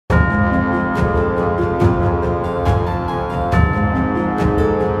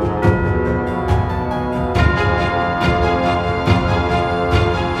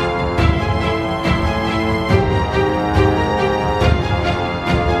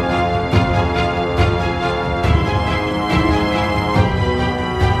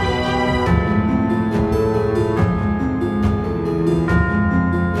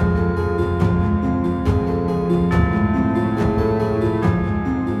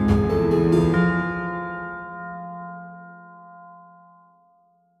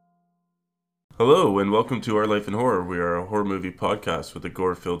Hello, and welcome to Our Life in Horror. We are a horror movie podcast with a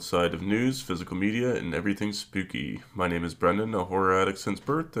gore-filled side of news, physical media, and everything spooky. My name is Brendan, a horror addict since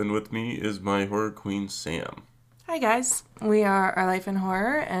birth, and with me is my horror queen, Sam. Hi guys, we are Our Life in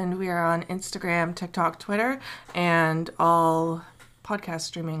Horror, and we are on Instagram, TikTok, Twitter, and all podcast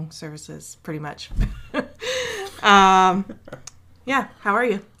streaming services, pretty much. Yeah, how are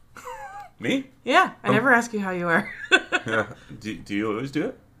you? Me? Yeah, I never ask you how you are. Yeah. Do you always do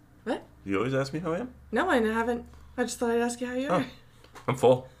it? What? Do you always ask me how I am? No, I haven't. I just thought I'd ask you how you are. I'm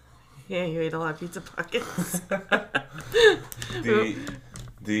full. Yeah, you ate a lot of pizza pockets.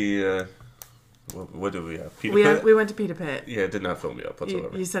 What do we have? Pita Pit? We went to Pita Pit. Yeah, it did not fill me up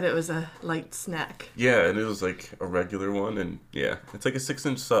whatsoever. You said it was a light snack. Yeah, and it was like a regular one, and yeah, it's like a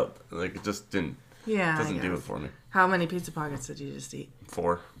 6-inch sub. Like, it just doesn't do it for me. How many pizza pockets did you just eat?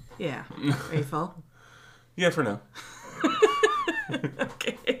 4. Yeah. Are you full? Yeah, for now.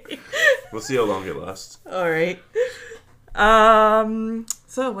 Okay. We'll see how long it lasts. All right.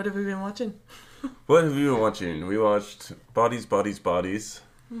 So what have we been watching? What have you been watching? We watched Bodies,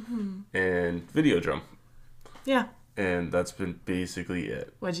 and Videodrome. Yeah. And that's been basically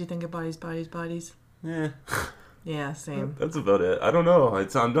it. What'd you think of Bodies? Yeah. Yeah, same. That's about it. I don't know.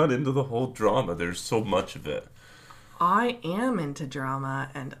 I'm not into the whole drama. There's so much of it. I am into drama,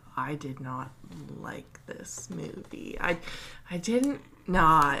 and I did not like this movie. I didn't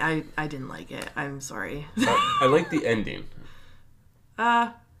like it. I'm sorry. I like the ending.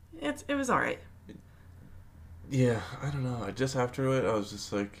 It was all right. Yeah, I don't know. Just after it, I was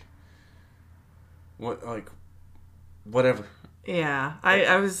just like, whatever. Yeah,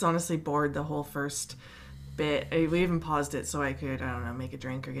 I was honestly bored the whole first bit. We even paused it so I could, I don't know, make a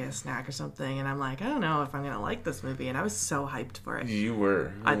drink or get a snack or something. And I'm like, I don't know if I'm gonna like this movie. And I was so hyped for it. You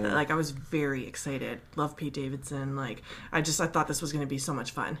were. Yeah. I was very excited. Love Pete Davidson. I thought this was gonna be so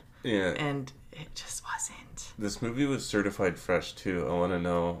much fun. Yeah. And it just wasn't. This movie was certified fresh too. I want to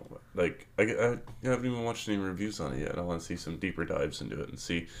know, I haven't even watched any reviews on it yet. I want to see some deeper dives into it and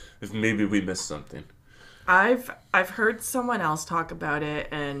see if maybe we missed something. I've heard someone else talk about it,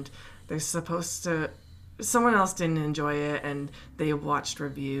 and someone else didn't enjoy it, and they watched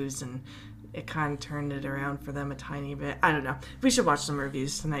reviews, and it kind of turned it around for them a tiny bit. I don't know. We should watch some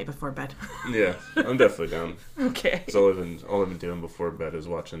reviews tonight before bed. Yeah, I'm definitely down. Okay. So all I've been doing before bed is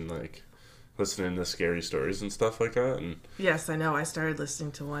watching, listening to scary stories and stuff like that. And yes, I know. I started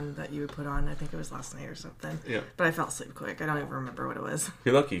listening to one that you put on. I think it was last night or something. Yeah. But I fell asleep quick. I don't even remember what it was.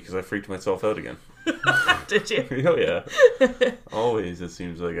 You're lucky, because I freaked myself out again. Did you? Oh, yeah. Always, it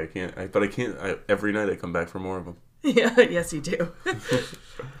seems like I can't. Every night I come back for more of them. Yeah, yes, you do.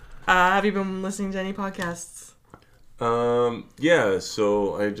 Have you been listening to any podcasts? Yeah,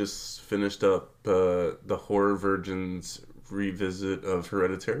 so I just finished up the Horror Virgins revisit of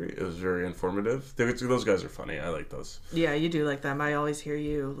Hereditary. It was very informative. Those guys are funny. I like those. Yeah, you do like them. I always hear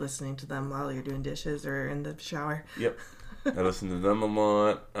you listening to them while you're doing dishes or in the shower. Yep. I listen to them a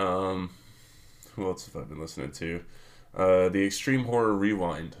lot. Who else have I been listening to? The Extreme Horror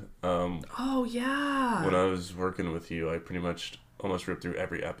Rewind. Oh, yeah. When I was working with you, I pretty much almost ripped through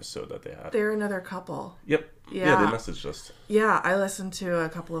every episode that they had. They're another couple. Yep. Yeah, they messaged us. Yeah, I listened to a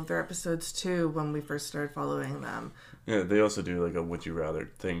couple of their episodes, too, when we first started following them. Yeah, they also do, a Would You Rather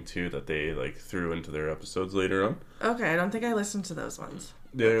thing, too, that they, threw into their episodes later on. Okay, I don't think I listened to those ones.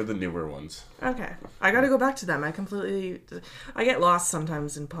 They're the newer ones. Okay. I gotta go back to them. I get lost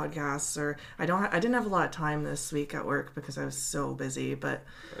sometimes in podcasts, or I didn't have a lot of time this week at work because I was so busy, but...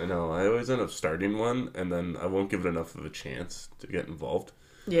 I know, I always end up starting one, and then I won't give it enough of a chance to get involved.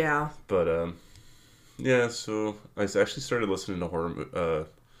 Yeah. But, yeah, so I actually started listening to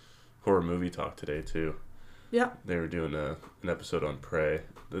horror movie talk today, too. Yeah. They were doing an episode on Prey.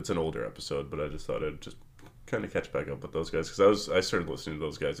 It's an older episode, but I just thought I'd just kind of catch back up with those guys, because I started listening to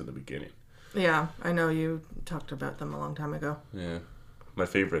those guys in the beginning. Yeah, I know you talked about them a long time ago. Yeah. My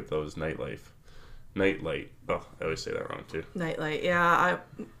favorite, though, is Nightlight. Oh, I always say that wrong, too. Nightlight, yeah.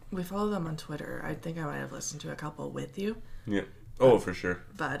 We follow them on Twitter. I think I might have listened to a couple with you. Yeah. Oh, for sure.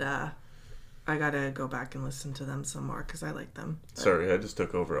 But I gotta go back and listen to them some more, because I like them. But... Sorry, I just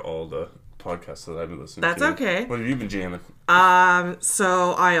took over all the podcasts that I've been listening to. That's okay. What have you been jamming?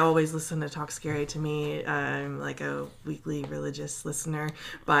 So I always listen to Talk Scary to Me. I'm like a weekly religious listener,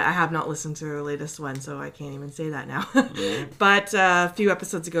 but I have not listened to the latest one, so I can't even say that now. Mm-hmm. But a few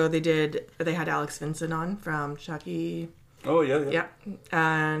episodes ago, they had Alex Vincent on from Chucky. Oh, yeah. Yeah.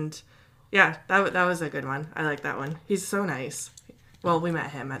 And yeah, that was a good one. I like that one. He's so nice. Well, we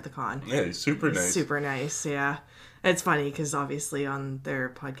met him at the con. Yeah, he's super nice. Super nice, yeah. It's funny because obviously on their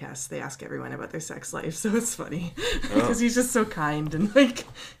podcast they ask everyone about their sex life, so it's funny because he's just so kind and like,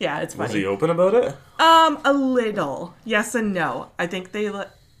 yeah, it's funny. Was he open about it? A little, yes and no. I think they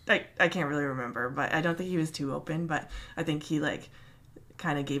I can't really remember, but I don't think he was too open. But I think he like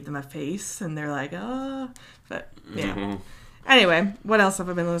kind of gave them a face, and they're like, oh, but yeah. Mm-hmm. Anyway, what else have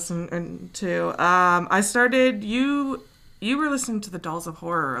I been listening to? I started you were listening to the Dolls of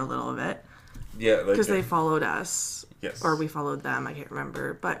Horror a little bit. Yeah, because they followed us. Yes. Or we followed them. I can't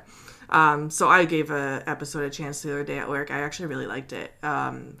remember. But so I gave a episode a chance the other day at work. I actually really liked it.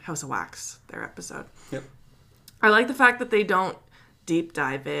 House of Wax, their episode. Yep. I like the fact that they don't deep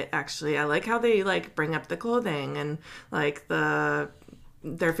dive it. Actually, I like how they like bring up the clothing and like their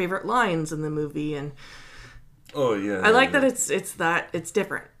favorite lines in the movie. And oh yeah. I like that it's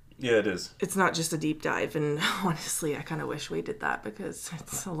different. Yeah, it is. It's not just a deep dive, and honestly, I kind of wish we did that because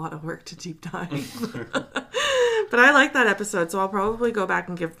it's a lot of work to deep dive. But I like that episode, so I'll probably go back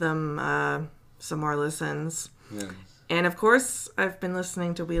and give them some more listens. Yeah. And of course, I've been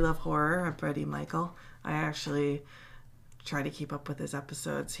listening to We Love Horror, our buddy Michael. I actually try to keep up with his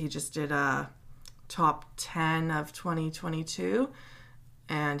episodes. He just did a top 10 of 2022,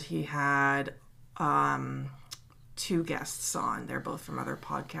 and he had 2 guests on. They're both from other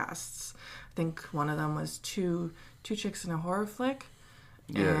podcasts. I think one of them was two chicks in a horror flick,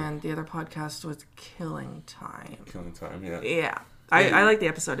 and the other podcast was Killing Time. Killing Time, yeah. Yeah. I like the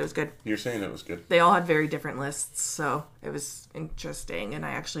episode. It was good. You're saying it was good. They all had very different lists, so it was interesting. And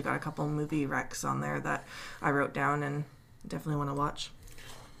I actually got a couple movie recs on there that I wrote down and definitely want to watch.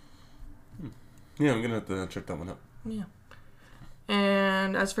 Yeah, I'm going to have to check that one out. Yeah.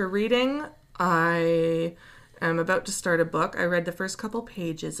 And as for reading, I am about to start a book. I read the first couple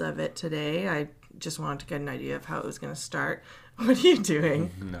pages of it today. I just wanted to get an idea of how it was going to start. What are you doing?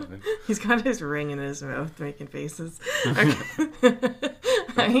 Nothing. He's got his ring in his mouth making faces.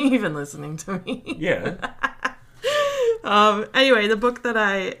 Are you even listening to me? Yeah. Anyway, the book that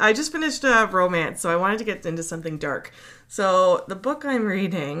I just finished romance, so I wanted to get into something dark. So the book I'm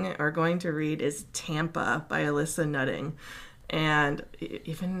reading, or going to read, is Tampa by Alyssa Nutting. And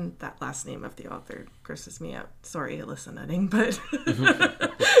even that last name of the author grosses me out. Sorry, Alyssa Nutting, but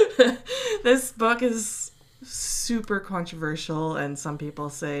this book is super controversial, and some people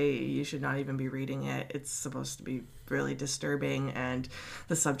say you should not even be reading it. It's supposed to be really disturbing, and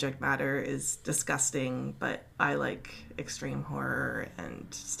the subject matter is disgusting, but I like extreme horror and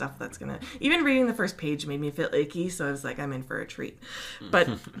stuff that's gonna... Even reading the first page made me feel icky, so I was like, I'm in for a treat. But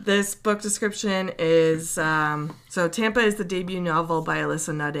this book description is... So Tampa is the debut novel by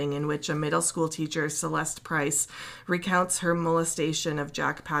Alyssa Nutting, in which a middle school teacher, Celeste Price, recounts her molestation of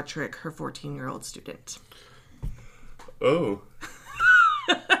Jack Patrick, her 14-year-old student. Oh.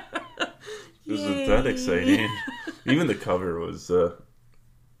 Isn't that exciting? Even the cover was a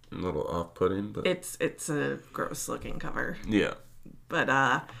little off-putting, but it's a gross-looking cover. Yeah. But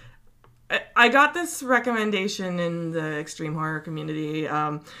I got this recommendation in the extreme horror community.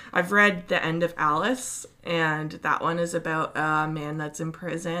 I've read The End of Alice, and that one is about a man that's in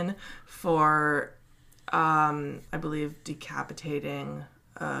prison for, I believe, decapitating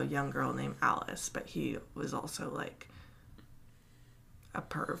a young girl named Alice, but he was also like a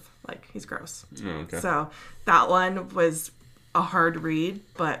perv. Like, he's gross. Oh, okay. So that one was a hard read,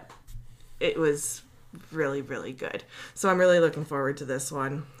 but it was really, really good. So I'm really looking forward to this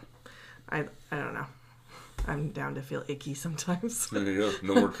one. I don't know. I'm down to feel icky sometimes. There you go.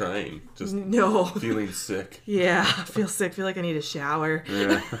 No more crying. Just no. Feeling sick. Yeah, I feel sick. Feel like I need a shower.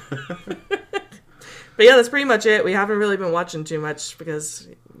 Yeah. But yeah, that's pretty much it. We haven't really been watching too much because,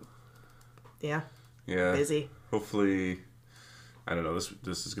 yeah, busy. Hopefully, I don't know,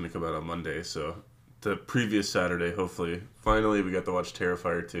 this is going to come out on Monday, so the previous Saturday, hopefully, finally we got to watch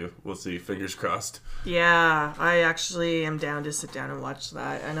Terrifier 2. We'll see, fingers crossed. Yeah, I actually am down to sit down and watch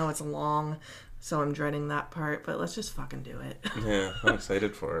that. I know it's long, so I'm dreading that part, but let's just fucking do it. Yeah, I'm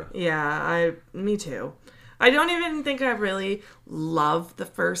excited for it. Yeah, me too. I don't even think I really love the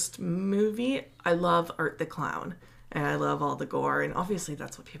first movie. I love Art the Clown, and I love all the gore, and obviously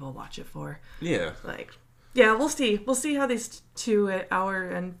that's what people watch it for. Yeah. Like, yeah, we'll see. We'll see how these 2 hour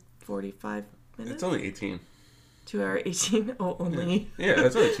and 45 minutes. It's only 18. 2 hour 18? Oh, only. Yeah,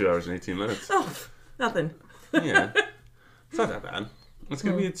 it's only 2 hours and 18 minutes. Oh, nothing. Yeah. It's not that bad. It's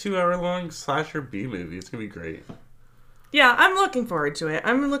going to be a 2 hour long slasher B movie. It's going to be great. Yeah, I'm looking forward to it.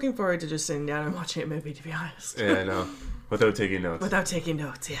 I'm looking forward to just sitting down and watching a movie, to be honest. Yeah, I know. Without taking notes. Without taking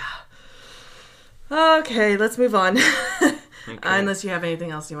notes, yeah. Okay, let's move on. Okay. Unless you have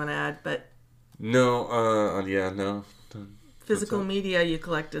anything else you want to add, but... No, no. Physical media you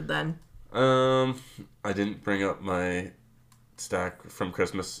collected then. I didn't bring up my stack from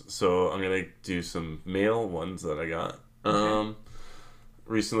Christmas, so I'm gonna do some mail ones that I got. Okay.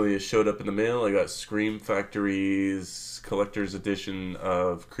 Recently it showed up in the mail. I got Scream Factory's collector's edition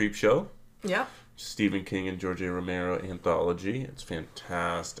of Creepshow. Yep. Stephen King and George A. Romero anthology. It's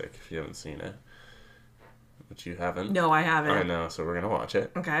fantastic if you haven't seen it. Which you haven't. No, I haven't. I know, so we're gonna watch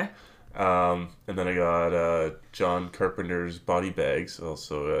it. Okay. And then I got John Carpenter's Body Bags,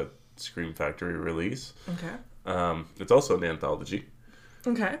 also a Scream Factory release. Okay. It's also an anthology.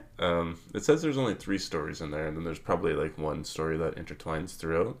 Okay. It says there's only 3 stories in there, and then there's probably like one story that intertwines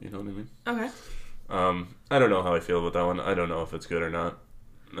throughout. You know what I mean? Okay. I don't know how I feel about that one. I don't know if it's good or not.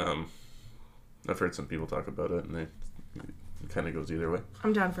 I've heard some people talk about it, and it kind of goes either way.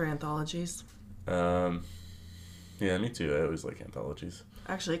 I'm down for anthologies. Yeah, me too. I always like anthologies.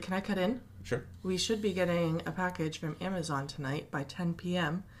 Actually, can I cut in? Sure. We should be getting a package from Amazon tonight by 10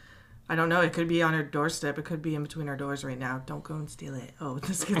 p.m. I don't know. It could be on our doorstep. It could be in between our doors right now. Don't go and steal it. Oh,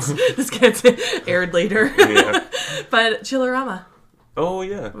 this gets aired later. Yeah. But Chillerama. Oh,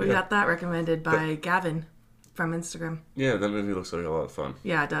 yeah. We got that recommended by Gavin from Instagram. Yeah, that movie looks like a lot of fun.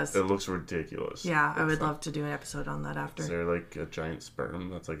 Yeah, it does. It looks ridiculous. Yeah, I would love to do an episode on that after. Is there like a giant sperm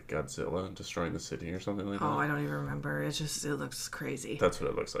that's like Godzilla destroying the city or something like that? Oh, I don't even remember. It looks crazy. That's what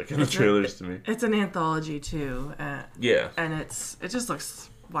it looks like in the trailers to me. It's an anthology too. Yeah. And it just looks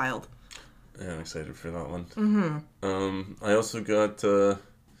wild. Yeah, I'm excited for that one. Mm-hmm. I also got,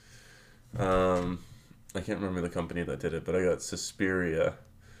 I can't remember the company that did it, but I got Suspiria.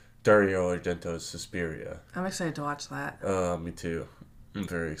 Dario Argento's Suspiria. I'm excited to watch that. Me too. I'm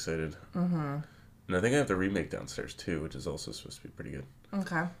very excited. Mm-hmm. And I think I have the remake downstairs too, which is also supposed to be pretty good.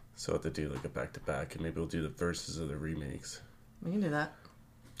 Okay. So I'll have to do like a back-to-back, and maybe we'll do the verses of the remakes. We can do that.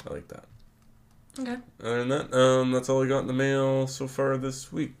 I like that. Okay. Other than that, that's all I got in the mail so far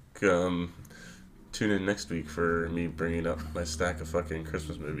this week. Tune in next week for me bringing up my stack of fucking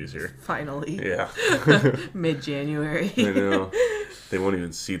Christmas movies here. Finally. Yeah. Mid-January. I know. They won't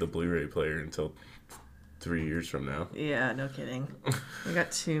even see the Blu-ray player until 3 years from now. Yeah, no kidding. We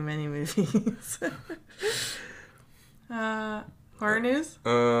got too many movies. Horror news?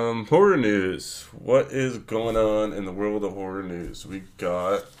 Horror news. What is going on in the world of horror news? We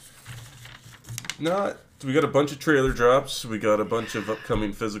got a bunch of trailer drops. We got a bunch of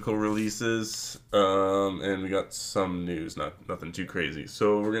upcoming physical releases. And we got some news. Nothing too crazy.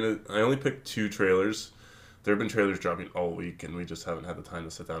 So I only picked 2 trailers. There have been trailers dropping all week, and we just haven't had the time to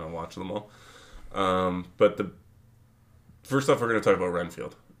sit down and watch them all. But first off, we're going to talk about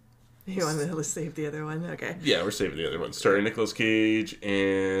Renfield. You want to save the other one? Okay. Yeah, we're saving the other one. Starring Nicolas Cage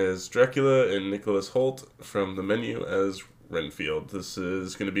as Dracula and Nicholas Hoult from The Menu as Renfield. This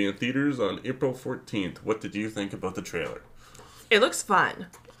is going to be in theaters on April 14th. What did you think about the trailer? It looks fun.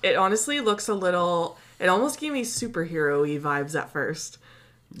 It honestly looks a little... It almost gave me superhero-y vibes at first.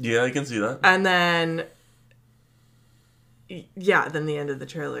 Yeah, I can see that. And then... Yeah, then the end of the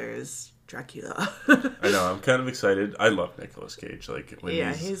trailer is Dracula. I know, I'm kind of excited. I love Nicolas Cage. Like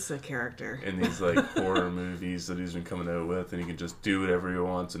when he's a character. In these like horror movies that he's been coming out with, and he can just do whatever he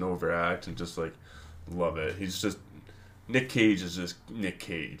wants and overact and just like love it. Nick Cage is just Nick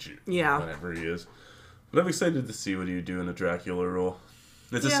Cage. Yeah. Whatever he is. But I'm excited to see what he would do in a Dracula role.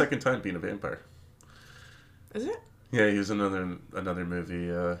 It's his second time being a vampire. Is it? Yeah, he was in another movie.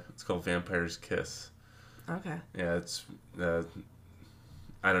 It's called Vampire's Kiss. Okay. Yeah, it's...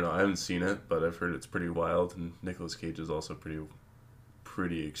 I don't know. I haven't seen it, but I've heard it's pretty wild. And Nicolas Cage is also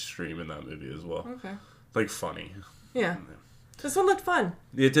pretty extreme in that movie as well. Okay. Like, funny. Yeah. This one looked fun.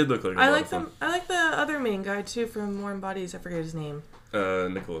 It did look like a lot of fun. I like the other main guy, too, from Warm Bodies. I forget his name.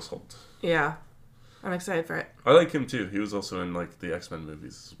 Nicholas Hoult. Yeah. I'm excited for it. I like him, too. He was also in, like, the X-Men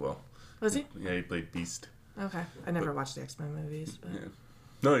movies as well. Was he? Yeah, he played Beast. Okay. I never watched the X-Men movies. But... Yeah.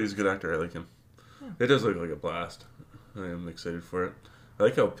 No, he's a good actor. I like him. Yeah. It does look like a blast. I am excited for it. I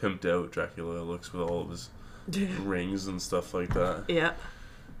like how pimped out Dracula looks with all of his rings and stuff like that. Yeah.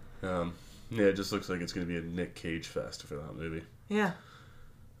 Yeah, it just looks like it's going to be a Nick Cage fest for that movie. Yeah.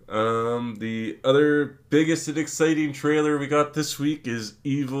 The other biggest and exciting trailer we got this week is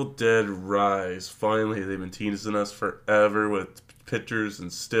Evil Dead Rise. Finally, they've been teasing us forever with pictures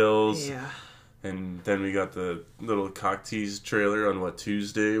and stills. Yeah. And then we got the little cock tease trailer on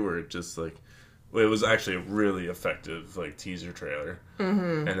Tuesday, where it just like... It was actually a really effective teaser trailer.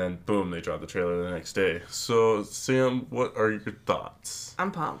 Mm-hmm. And then, boom, they dropped the trailer the next day. So, Sam, what are your thoughts?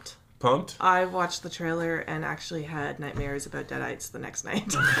 I'm pumped. Pumped? I watched the trailer and actually had nightmares about Deadites the next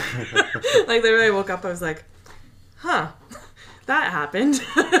night. Literally, I woke up, I was like, huh, that happened.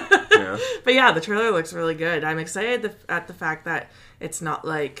 Yeah. But yeah, the trailer looks really good. I'm excited at the fact that it's not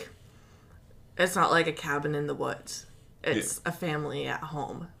like It's not like a cabin in the woods. It's a family at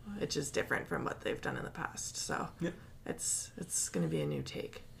home, which is different from what they've done in the past. So it's going to be a new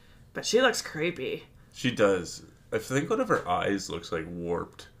take. But she looks creepy. She does. I think one of her eyes looks like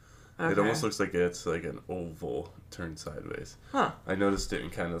warped. Okay. It almost looks like it's like an oval turned sideways. Huh. I noticed it in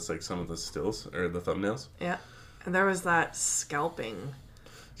kind of like some of the stills or the thumbnails. Yeah. And there was that scalping.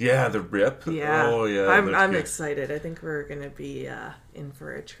 Yeah, the rip. Yeah. Oh, yeah. I'm excited. I think we're going to be in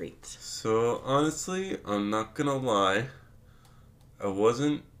for a treat. So, honestly, I'm not going to lie. I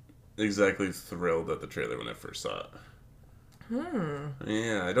wasn't exactly thrilled at the trailer when I first saw it.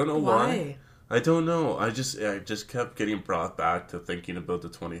 Yeah, I don't know why. I don't know. I just kept getting brought back to thinking about the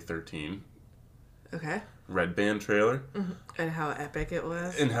 2013 Red Band trailer. Mm-hmm. And how epic it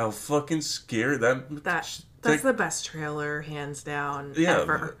was. And how fucking scary that's the best trailer, hands down,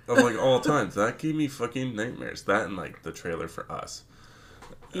 ever. Of like all times. That gave me fucking nightmares. That and like the trailer for Us.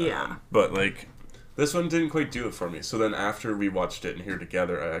 Yeah. But like, this one didn't quite do it for me. So then after we watched it in here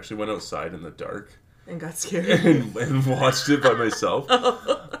together, I actually went outside in the dark. And got scared. and watched it by myself.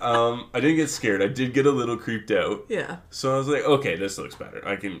 I didn't get scared. I did get a little creeped out. Yeah. So I was like, okay, this looks better.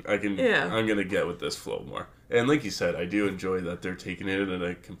 I can. Yeah. I'm gonna get with this flow more. And like you said, I do enjoy that they're taking it in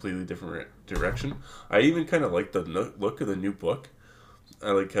a completely different direction. I even kind of like the look of the new book.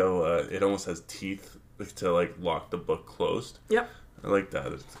 I like how it almost has teeth to like lock the book closed. Yep. I like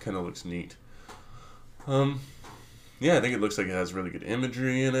that. It kind of looks neat. Yeah, I think it looks like it has really good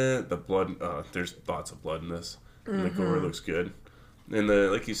imagery in it. The blood, there's lots of blood in this. And the gore looks good. And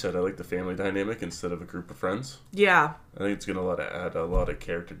like you said, I like the family dynamic instead of a group of friends. Yeah. I think it's gonna add a lot of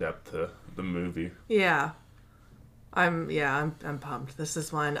character depth to the movie. Yeah. I'm pumped. This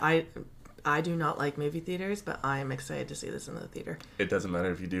is one I do not like movie theaters, but I'm excited to see this in the theater. It doesn't matter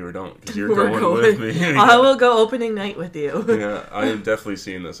if you do or don't, because you're going with me. I will go opening night with you. Yeah, I am definitely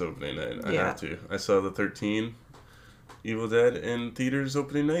seeing this opening night. I have to. I saw the 13 Evil Dead in theaters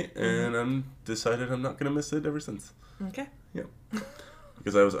opening night, and I'm decided I'm not going to miss it ever since. Okay. Yeah.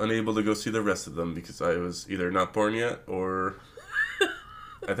 Because I was unable to go see the rest of them because I was either not born yet or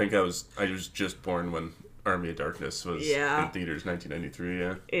I think I was just born when Army of Darkness was in theaters, 1993,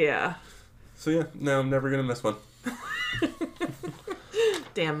 yeah. Yeah. So yeah, no, I'm never going to miss one.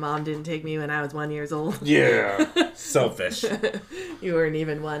 Damn, Mom didn't take me when I was 1 year old. Yeah. Selfish. You weren't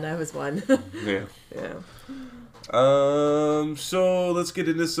even one, I was one. Yeah. Yeah. So let's get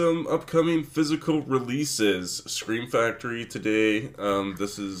into some upcoming physical releases. Scream Factory today.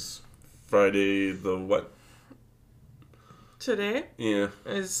 This is Friday the what? Today? Yeah.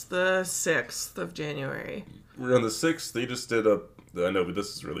 Is the 6th of January. We're on the 6th. They just did I know, but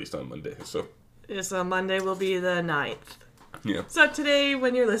this is released on Monday, so. Yeah, so Monday will be the 9th. Yeah. So today,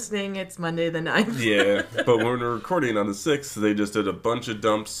 when you're listening, it's Monday the 9th. Yeah, but when we're recording on the 6th, they just did a bunch of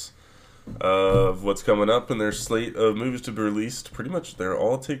dumps of what's coming up in their slate of movies to be released. Pretty much they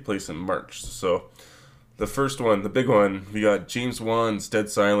all take place in March. So the first one, the big one, we got James Wan's Dead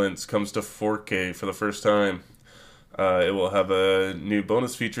Silence comes to 4K for the first time. It will have a new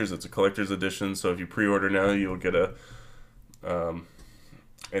bonus features. It's a collector's edition, so if you pre-order now, you'll get an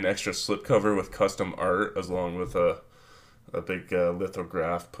extra slipcover with custom art, as long with a big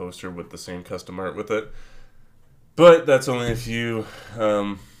lithograph poster with the same custom art with it. But that's only if you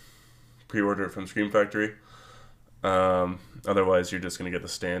pre-order it from Scream Factory. Otherwise, you're just going to get the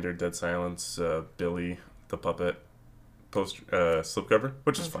standard Dead Silence, Billy the Puppet poster slipcover,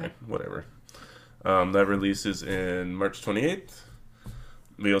 which is fine. Whatever. That releases in March 28th.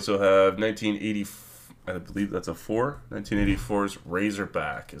 We also have 1980. I believe that's a 1984's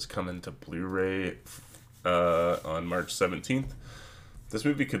Razorback is coming to Blu-ray on March 17th. This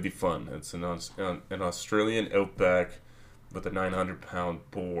movie could be fun. It's an Australian outback with a 900-pound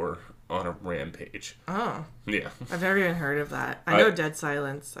boar on a rampage. Oh. Yeah. I've never even heard of that. I know Dead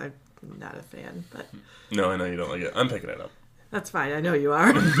Silence. I'm not a fan, but... No, I know you don't like it. I'm picking it up. That's fine. I know you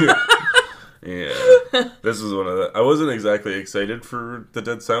are. Yeah. This is one of the... I wasn't exactly excited for the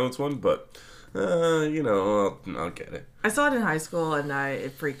Dead Silence one, but... I'll get it. I saw it in high school, and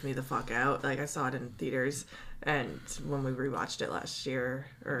it freaked me the fuck out. Like, I saw it in theaters, and when we rewatched it last year,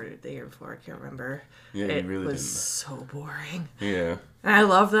 or the year before, I can't remember. Yeah, it really was so boring. Yeah. And I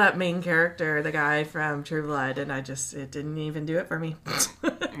love that main character, the guy from True Blood, and it didn't even do it for me.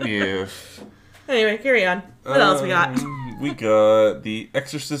 Yeah. Anyway, carry on. What else we got? We got The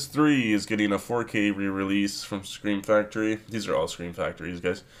Exorcist 3 is getting a 4K re-release from Scream Factory. These are all Scream Factories,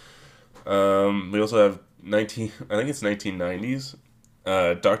 guys. We also have 1990s.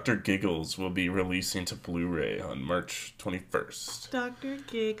 Dr. Giggles will be releasing to Blu-ray on March 21st. Dr.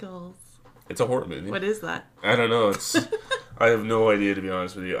 Giggles. It's a horror movie. What is that? I don't know. It's I have no idea, to be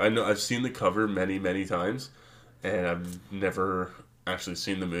honest with you. I know I've seen the cover many, many times, and I've never actually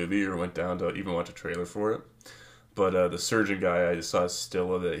seen the movie or went down to even watch a trailer for it. But the surgeon guy, I just saw a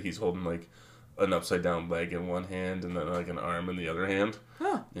still of it. He's holding like an upside down leg in one hand and then like an arm in the other hand.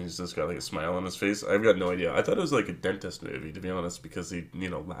 Huh. And he's just got like a smile on his face. I've got no idea. I thought it was like a dentist movie, to be honest, because he,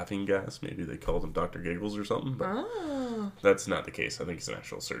 laughing gas. Maybe they called him Dr. Giggles or something. But that's not the case. I think he's an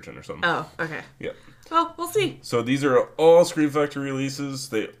actual surgeon or something. Oh, okay. Yeah. Well, we'll see. So these are all Scream Factory releases.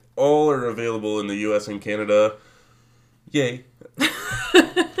 They all are available in the US and Canada. Yay.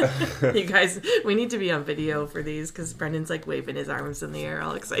 You guys, we need to be on video for these because Brendan's like waving his arms in the air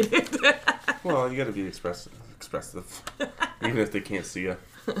all excited. Well, you gotta be expressive, even if they can't see you.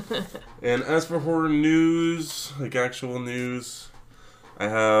 And as for horror news, like actual news, I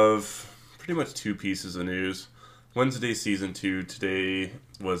have pretty much 2 pieces of news. Wednesday Season 2 today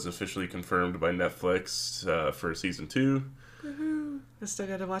was officially confirmed by Netflix for Season 2. Woohoo. I still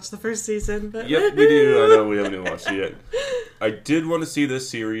gotta watch the first season, but Yep, we do. I know we haven't even watched it yet. I did want to see this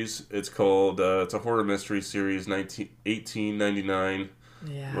series. It's called, it's a horror mystery series, 1899.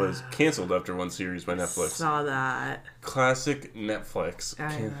 Yeah. Was canceled after one series by Netflix. Saw that. Classic Netflix.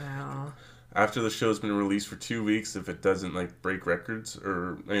 I know. After the show's been released for 2 weeks, if it doesn't like break records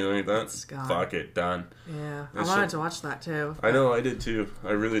or anything like that, It's gone. fuck it, done. Yeah. That I wanted shit- to watch that too. I know, I did too.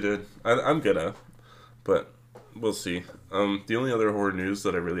 I really did. I'm gonna, but we'll see. The only other horror news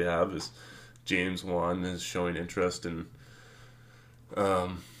that I really have is James Wan is showing interest in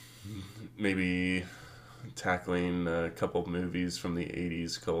maybe tackling a couple movies from the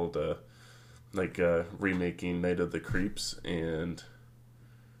 80s called remaking Night of the Creeps and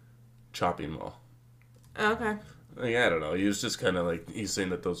Chopping Mall. Okay. Like, I don't know. He was just kind of like, he's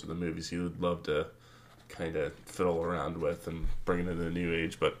saying that those are the movies he would love to kind of fiddle around with and bring it into the new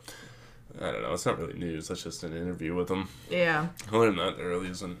age, but I don't know. It's not really news. That's just an interview with him. Yeah. Other than that, there really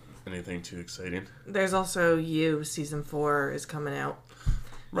isn't anything too exciting. There's also You, Season 4 is coming out.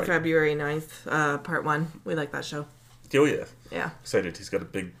 Right. February 9th, Part 1. We like that show. Oh, yeah. Yeah. Excited. He's got a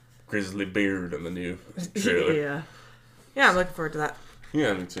big grizzly beard in the new trailer. Yeah. Yeah, I'm looking forward to that.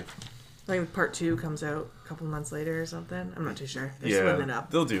 Yeah, me too. I think Part 2 comes out a couple months later or something. I'm not too sure. They're splitting it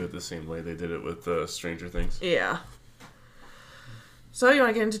up. They'll do it the same way they did it with Stranger Things. Yeah. So, you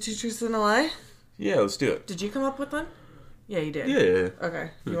want to get into Two Truths and a Lie? Yeah, let's do it. Did you come up with one? Yeah, you did. Yeah.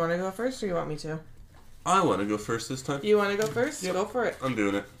 Okay. You want to go first or you want me to? I want to go first this time. You want to go first? Yep. Go for it. I'm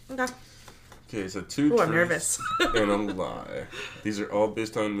doing it. Okay. Okay, so Two Ooh, Truths I'm nervous. and a Lie. These are all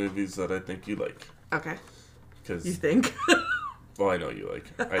based on movies that I think you like. Okay. Cause, You think? well, I know you like.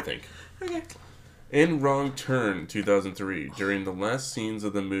 I think. Okay. In Wrong Turn, 2003, during the last scenes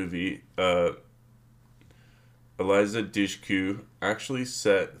of the movie, Eliza Dushku actually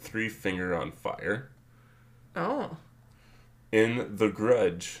set Three Finger on fire. Oh. In The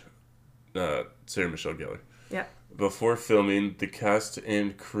Grudge, Sarah Michelle Gellar. Yeah. Before filming, the cast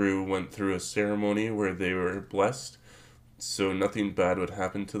and crew went through a ceremony where they were blessed so nothing bad would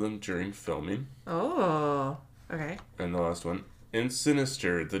happen to them during filming. Oh. Okay. And the last one. In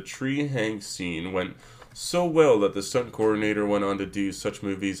Sinister, the tree hang scene went so well that the stunt coordinator went on to do such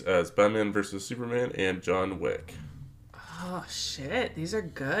movies as Batman vs. Superman and John Wick. Oh, shit. These are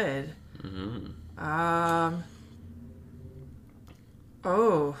good. Mm-hmm.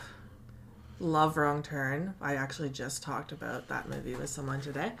 Oh. Love Wrong Turn. I actually just talked about that movie with someone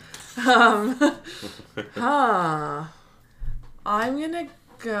today. I'm gonna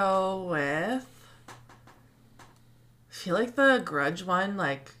go with... I feel like the Grudge one,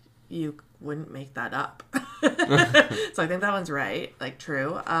 like, you wouldn't make that up. So I think that one's right. Like,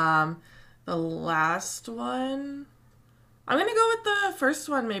 true. The last one... I'm gonna go with the first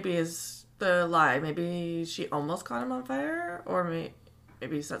one, maybe, is the lie. Maybe she almost caught him on fire, or maybe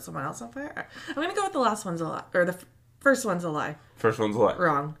he set someone else on fire. I'm gonna go with the last one's a lie, or the first one's a lie. First one's a lie.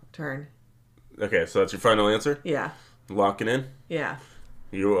 Wrong turn. Okay, so that's your final answer? Yeah. Lock it in? Yeah.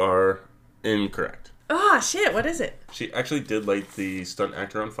 You are incorrect. Oh, shit. What is it? She actually did light the stunt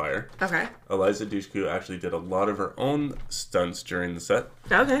actor on fire. Okay. Eliza Dushku actually did a lot of her own stunts during the set.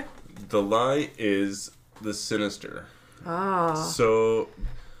 Okay. The lie is the Sinister. Oh. So,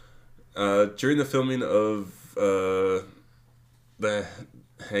 during the filming of the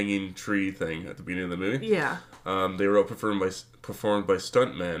hanging tree thing at the beginning of the movie, Yeah. they were all performed by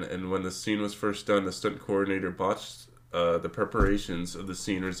stuntmen, and when the scene was first done, the stunt coordinator botched the preparations of the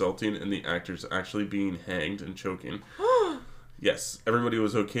scene, resulting in the actors actually being hanged and choking. Yes, everybody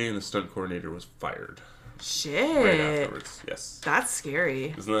was okay, and the stunt coordinator was fired Shit. right afterwards. Yes. That's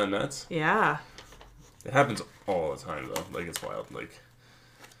scary. Isn't that nuts? Yeah. It happens all the time, though. Like, it's wild. Like,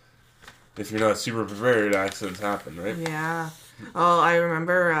 if you're not super prepared, accidents happen, right? Yeah. Oh, I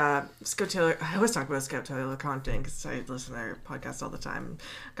remember Scout Taylor. I always talk about Scout Taylor Compton because I listen to her podcast all the time.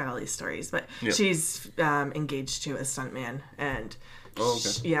 Got all these stories, but she's engaged to a stuntman, and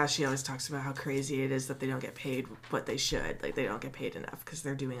she always talks about how crazy it is that they don't get paid what they should. Like they don't get paid enough because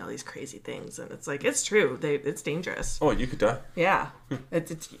they're doing all these crazy things, and it's like it's true. It's dangerous. Oh, you could die. Yeah,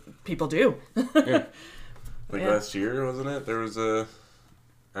 it's people do. Yeah. Like last year, wasn't it? There was a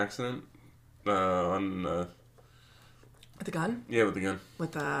accident on. With the gun? Yeah, with the gun.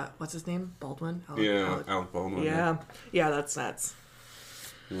 With what's his name? Baldwin? Alec Baldwin. Yeah. Yeah, that's nuts.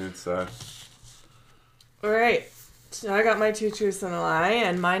 Yeah, it's sad. All right. So I got my 2 truths and a lie,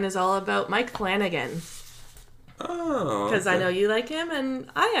 and mine is all about Mike Flanagan. Oh. Because I know you like him,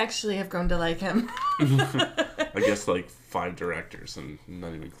 and I actually have grown to like him. I guess like 5 directors, and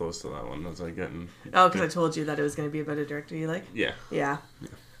not even close to that one. Was I getting? Oh, because I told you that it was going to be about a director you like? Yeah. Yeah.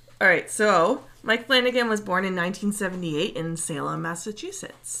 All right, so Mike Flanagan was born in 1978 in Salem,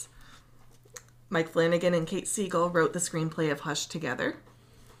 Massachusetts. Mike Flanagan and Kate Siegel wrote the screenplay of Hush together.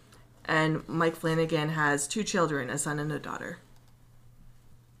 And Mike Flanagan has 2 children, a son and a daughter.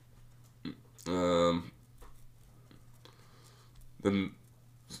 The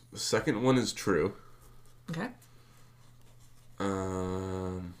second one is true. Okay.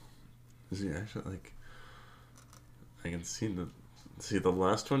 Is he actually like? I can see the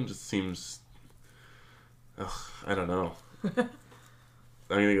last one just seems. Ugh, I don't know. I'm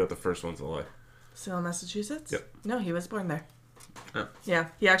gonna go with the first one's a lie. Salem, Massachusetts? Yep. No, he was born there. Oh. Yeah,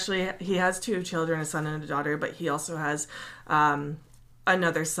 he has 2 children, a son and a daughter, but he also has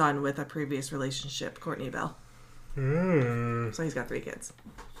another son with a previous relationship, Courtney Bell. So he's got 3 kids.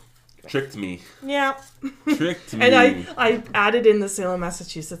 Tricked me. Yeah. Tricked me. And I added in the Salem,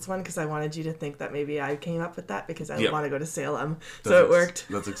 Massachusetts one because I wanted you to think that maybe I came up with that because I want to go to Salem. So it worked.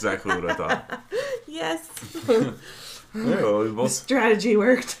 That's exactly what I thought. Yes. Yeah, well, we both strategy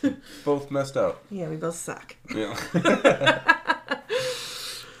worked. Both messed up. Yeah, we both suck. Yeah.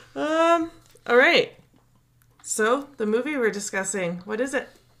 All right. So the movie we're discussing, what is it?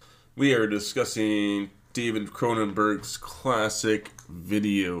 We are discussing David Cronenberg's classic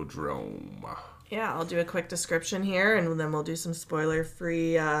Videodrome. Yeah, I'll do a quick description here, and then we'll do some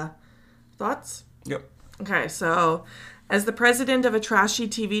spoiler-free thoughts. Yep. Okay, so as the president of a trashy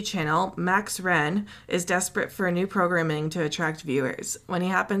TV channel, Max Wren is desperate for new programming to attract viewers. When he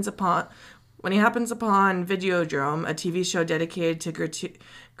happens upon Videodrome, a TV show dedicated to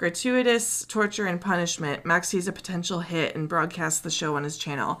gratuitous torture and punishment, Max sees a potential hit and broadcasts the show on his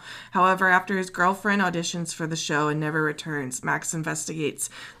channel. However, after his girlfriend auditions for the show and never returns, Max investigates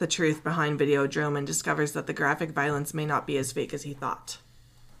the truth behind Videodrome and discovers that the graphic violence may not be as fake as he thought.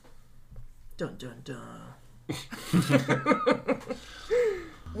 Dun dun dun.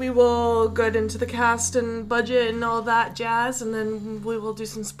 We will get into the cast and budget and all that jazz, and then we will do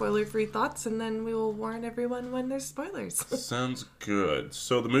some spoiler-free thoughts, and then we will warn everyone when there's spoilers. Sounds good.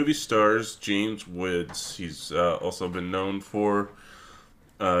 So the movie stars James Woods. He's also been known for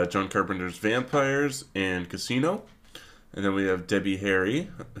John Carpenter's Vampires and Casino. And then we have Debbie Harry,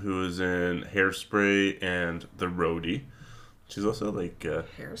 who is in Hairspray and The Roadie. She's also like...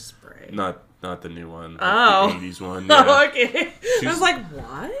 Hairspray? Not the new one. Oh. Like the 80s one. Yeah. Oh, okay. I was like,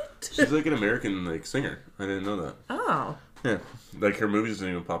 what? She's like an American like singer. I didn't know that. Oh. Yeah. Like her movies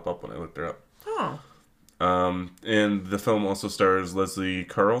didn't even pop up when I looked her up. Oh. And the film also stars Leslie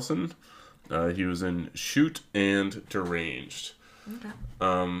Carlson. He was in Shoot and Deranged. Okay.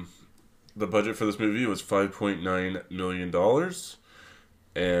 The budget for this movie was $5.9 million.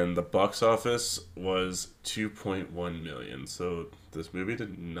 And the box office was $2.1 million. So this movie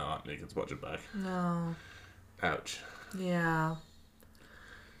did not make its budget back. No. Ouch. Yeah.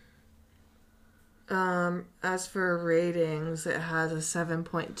 As for ratings, it has a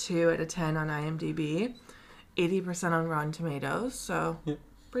 7.2 out of 10 on IMDb, 80% on Rotten Tomatoes, so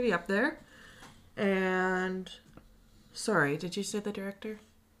pretty up there. And sorry, did you say the director?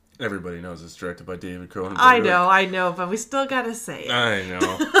 Everybody knows it's directed by David Cronenberg. I know, but we still gotta say it. I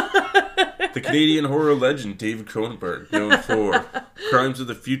know. The Canadian horror legend David Cronenberg, known for Crimes of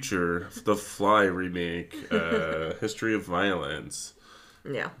the Future, The Fly remake, History of Violence,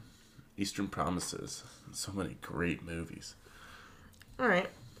 Yeah. Eastern Promises, so many great movies. All right.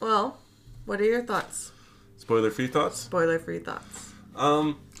 Well, what are your thoughts? Spoiler-free thoughts? Spoiler-free thoughts.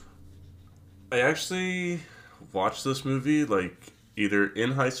 I actually watched this movie like either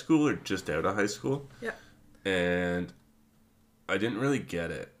in high school or just out of high school. Yeah. And I didn't really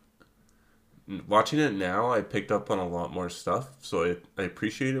get it. Watching it now, I picked up on a lot more stuff, so I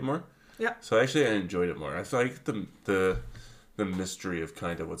appreciate it more. Yeah. So actually, I enjoyed it more. I feel like the the mystery of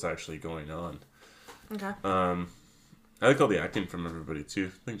kind of what's actually going on. Okay. I like all the acting from everybody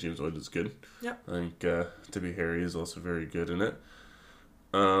too. I think James Lloyd is good. Yep. I think Debbie Harry is also very good in it.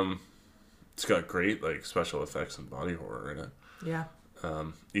 It's got great like special effects and body horror in it. Yeah.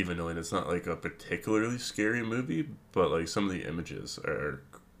 Even knowing it's not like a particularly scary movie, but like some of the images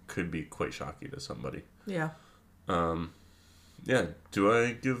could be quite shocking to somebody. Yeah. Yeah. Do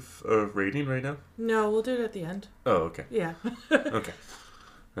I give a rating right now? No, we'll do it at the end. Oh, okay. Yeah. Okay.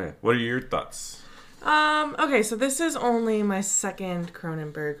 Okay. What are your thoughts? Okay, so this is only my second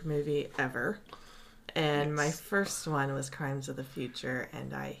Cronenberg movie ever. And my first one was Crimes of the Future,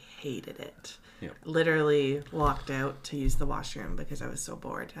 and I hated it. Yep. Literally walked out to use the washroom because I was so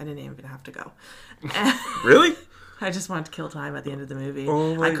bored. I didn't even have to go. Really? I just wanted to kill time at the end of the movie.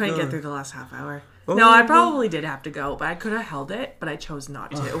 Oh my I couldn't God. get through the last half hour. Oh no, I my probably did have to go, but I could have held it, but I chose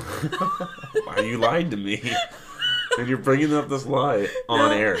not to. Why you lied to me? And you're bringing up this lie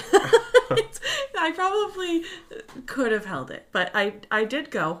on air. I probably could have held it, but I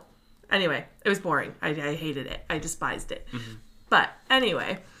did go. Anyway, it was boring. I hated it. I despised it. Mm-hmm. But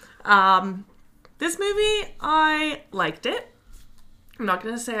anyway, this movie, I liked it. I'm not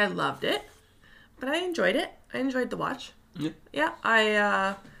going to say I loved it, but I enjoyed it. I enjoyed the watch. Yeah,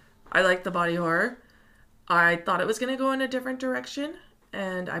 I liked the body horror. I thought it was going to go in a different direction,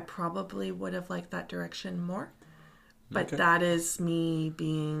 and I probably would have liked that direction more. But that is me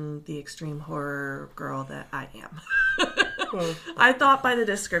being the extreme horror girl that I am. I thought by the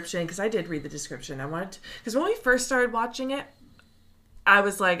description, because I did read the description, because when we first started watching it, I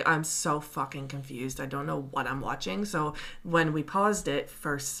was like, I'm so fucking confused. I don't know what I'm watching. So when we paused it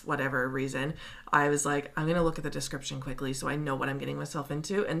for whatever reason, I was like, I'm going to look at the description quickly so I know what I'm getting myself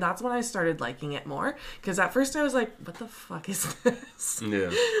into. And that's when I started liking it more. Because at first I was like, what the fuck is this? Yeah.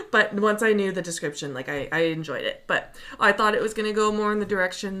 But once I knew the description, like I enjoyed it. But I thought it was going to go more in the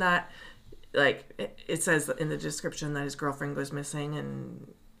direction that, like, it says in the description that his girlfriend goes missing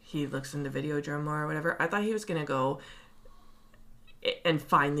and he looks into Videodrome or whatever. I thought he was going to go and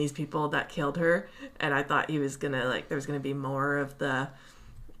find these people that killed her, and I thought he was gonna, like, there was gonna be more of the,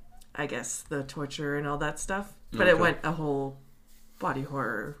 I guess, the torture and all that stuff, but it went a whole body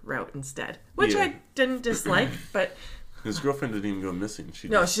horror route instead, which I didn't dislike. But his girlfriend didn't even go missing. She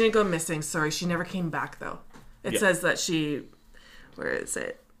didn't go missing. Sorry, she never came back though. It says that she, where is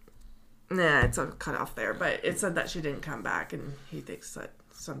it? Nah, it's all cut off there, but it said that she didn't come back, and he thinks that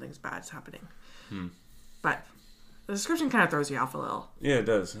something's bad's happening. But the description kind of throws you off a little. Yeah, it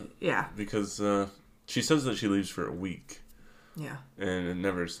does. Yeah. Because she says that she leaves for a week. Yeah. And it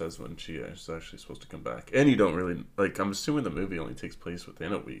never says when she is actually supposed to come back. And you don't really, like, I'm assuming the movie only takes place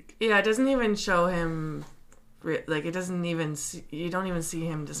within a week. Yeah, it doesn't even show him, like, it doesn't even, you don't even see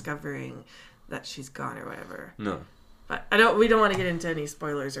him discovering that she's gone or whatever. No. But we don't want to get into any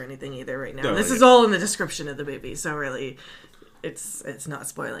spoilers or anything either right now. No, this is all in the description of the movie, so really, it's not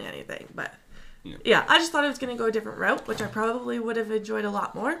spoiling anything, but... Yeah, I just thought it was going to go a different route, which I probably would have enjoyed a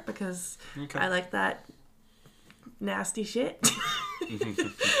lot more because I like that nasty shit.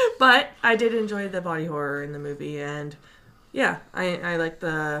 But I did enjoy the body horror in the movie, and yeah, I like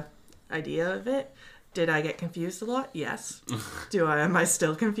the idea of it. Did I get confused a lot? Yes. Am I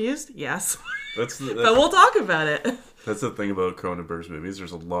still confused? Yes. But we'll talk about it. That's the thing about Cronenberg's movies.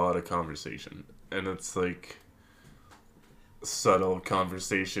 There's a lot of conversation, and it's like subtle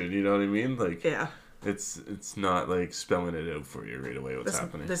conversation, you know what I mean? Like, yeah, it's not like spelling it out for you right away what's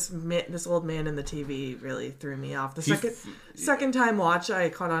happening. This old man in the TV really threw me off. The second time watch, I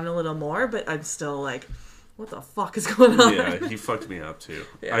caught on a little more, but I'm still like, what the fuck is going on? Yeah, he fucked me up too.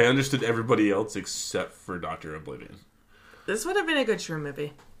 Yeah. I understood everybody else except for Dr. Oblivion. This would have been a good shroom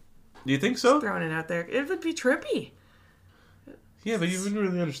movie. Do you think so? Just throwing it out there. It would be trippy. Yeah, but you wouldn't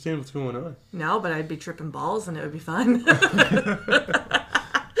really understand what's going on. No, but I'd be tripping balls and it would be fun. I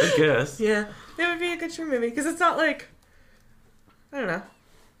guess. Yeah, it would be a good shroom movie because it's not like, I don't know.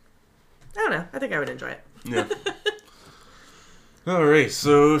 I think I would enjoy it. Yeah. All right,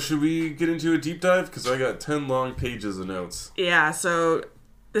 so should we get into a deep dive? Because I got 10 long pages of notes. Yeah, so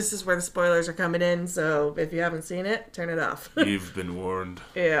this is where the spoilers are coming in, so if you haven't seen it, turn it off. You've been warned.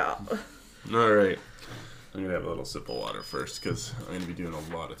 Yeah. All right. I'm going to have a little sip of water first because I'm going to be doing a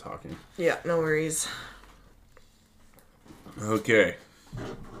lot of talking. Yeah, no worries. Okay.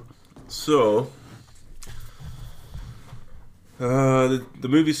 So, the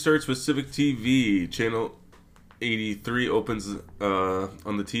movie starts with Civic TV. Channel 83 opens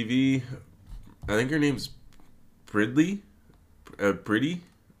on the TV. I think her name's Bridley? Bridie?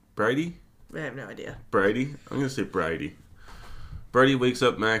 Bridie? I have no idea. Bridie? I'm going to say Bridie. Bridie wakes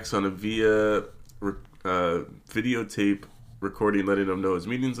up Max on a videotape recording letting him know his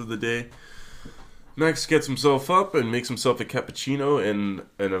meetings of the day. Max gets himself up and makes himself a cappuccino in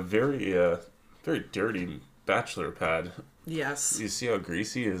a very very dirty bachelor pad. Yes. You see how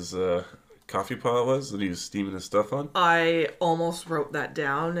greasy his coffee pot was that he was steaming his stuff on? I almost wrote that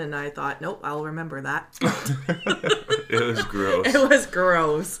down, and I thought, nope, I'll remember that. It was gross. It was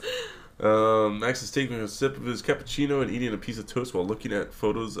gross. Max is taking a sip of his cappuccino and eating a piece of toast while looking at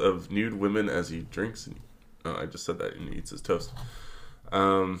photos of nude women as he drinks. I just said that, and he eats his toast.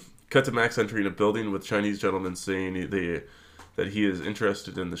 Cut to Max entering a building with Chinese gentlemen saying that he is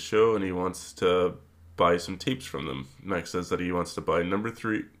interested in the show and he wants to buy some tapes from them. Max says that he wants to buy number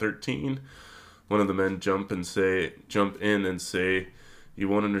 13. One of the men jump in and say, "You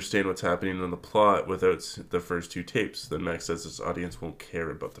won't understand what's happening in the plot without the first 2 tapes." Then Max says his audience won't care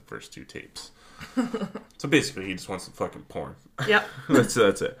about the first 2 tapes. So basically, he just wants some fucking porn. Yep. That's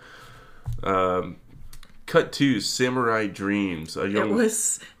it. Cut to Samurai Dreams. It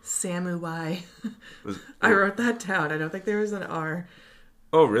was Samurai. I wrote that down. I don't think there was an R.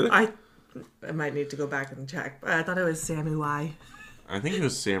 Oh, really? I might need to go back and check, but I thought it was Samurai. I think it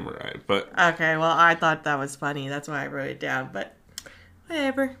was Samurai, but... Okay, well, I thought that was funny. That's why I wrote it down, but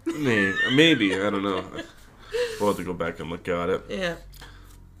whatever. Maybe. I don't know. We'll have to go back and look at it. Yeah.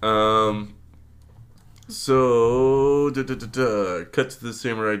 So, cut to the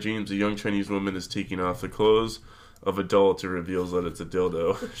Samurai Dreams. A young Chinese woman is taking off the clothes of a doll to reveal that it's a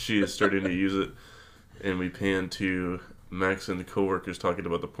dildo. She is starting to use it, and we pan to Max and the co-workers talking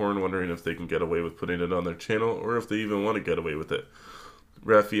about the porn, wondering if they can get away with putting it on their channel, or if they even want to get away with it.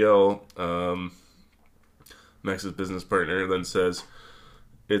 Raphael, Max's business partner, then says,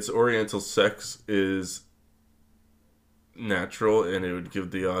 "Its Oriental sex is natural, and it would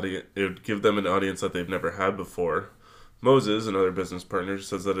give them an audience that they've never had before." Moses, another business partner,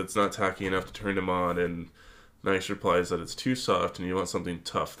 says that it's not tacky enough to turn him on, and Max replies that it's too soft and you want something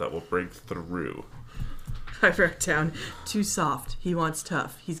tough that will break through. I wrote down, too soft. He wants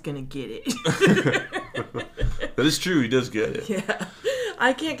tough. He's gonna get it. That is true. He does get it. Yeah.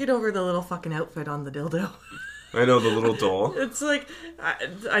 I can't get over the little fucking outfit on the dildo. I know, the little doll. It's like,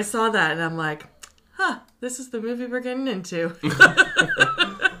 I saw that and I'm like, this is the movie we're getting into.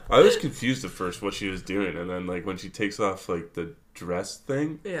 I was confused at first what she was doing, and then like when she takes off like the dress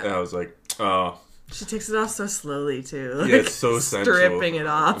thing, yeah. I was like, oh. She takes it off so slowly too. Like, yeah, it's so sensual. Stripping it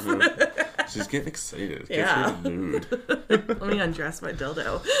off. Mm-hmm. She's getting excited. It gets her in the mood. Let me undress my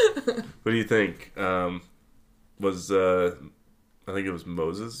dildo. What do you think? I think it was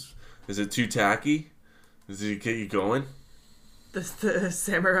Moses. Is it too tacky? Does it get you going? The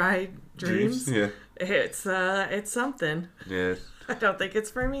Samurai Dreams? Yeah. It's something. Yeah. I don't think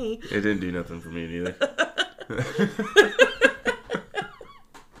it's for me. It didn't do nothing for me either.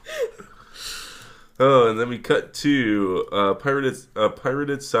 Oh, and then we cut to a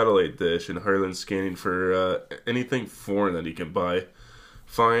pirated satellite dish, and Harlan scanning for anything foreign that he can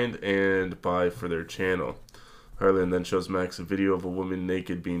find and buy for their channel. Harlan then shows Max a video of a woman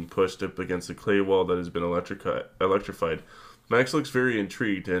naked being pushed up against a clay wall that has been electrified. Max looks very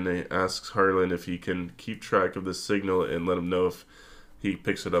intrigued and asks Harlan if he can keep track of this signal and let him know if he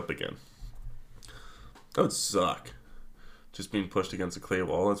picks it up again. That would suck. Just being pushed against a clay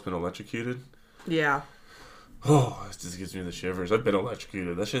wall that's been electrocuted. Yeah. Oh, it just gives me the shivers. I've been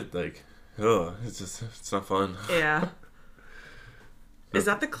electrocuted. That shit, like, it's not fun. Yeah. Is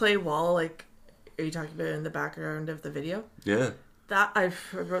that the clay wall, like, are you talking about in the background of the video? Yeah. That, I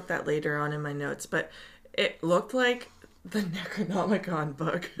wrote that later on in my notes, but it looked like the Necronomicon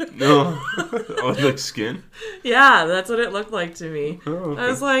book. No. Oh, like skin? Yeah, that's what it looked like to me. Oh, okay. I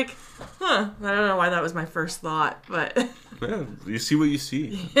was like, I don't know why that was my first thought, but... Yeah, you see what you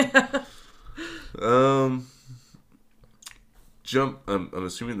see. Yeah. Jump. I'm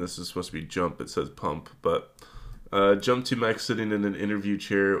assuming this is supposed to be jump. It says pump, but jump to Max sitting in an interview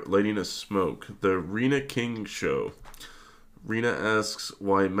chair, lighting a smoke. The Rena King show. Rena asks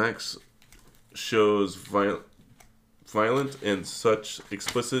why Max shows violent and such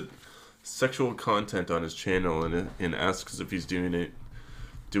explicit sexual content on his channel, and asks if he's doing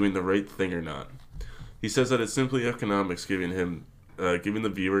the right thing or not. He says that it's simply economics giving the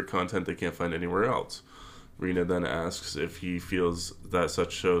viewer content they can't find anywhere else. Rena then asks if he feels that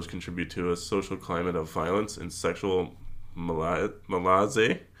such shows contribute to a social climate of violence and sexual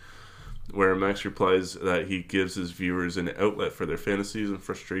malaise, where Max replies that he gives his viewers an outlet for their fantasies and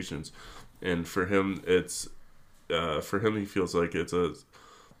frustrations, and for him he feels like it's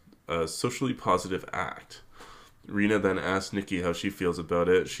a socially positive act. Rena then asks Nikki how she feels about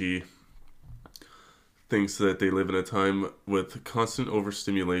it. She thinks that they live in a time with constant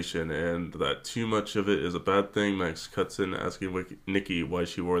overstimulation and that too much of it is a bad thing. Max cuts in asking Nikki why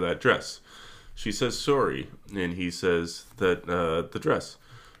she wore that dress. She says sorry, and he says that the dress,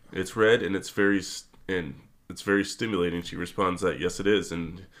 it's red and it's very stimulating. She responds that yes it is,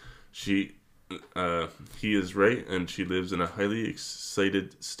 and he is right, and she lives in a highly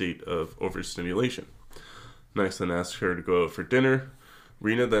excited state of overstimulation. Max then asks her to go out for dinner.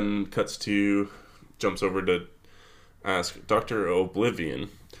 Rena then jumps over to ask Dr. Oblivion,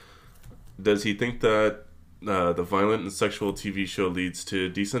 does he think that the violent and sexual TV show leads to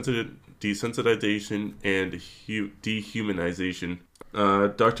desensitization and dehumanization?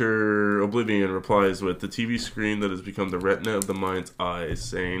 Dr. Oblivion replies with the TV screen that has become the retina of the mind's eye,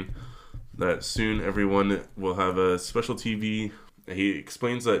 saying that soon everyone will have a special TV. He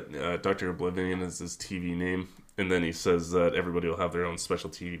explains that Dr. Oblivion is his TV name, and then he says that everybody will have their own special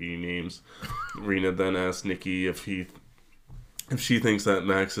TV names. Rena then asks Nikki if she thinks that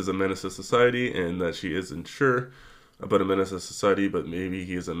Max is a menace to society, and that she isn't sure about a menace to society, but maybe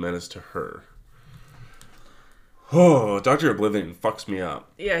he is a menace to her. Oh, Dr. Oblivion fucks me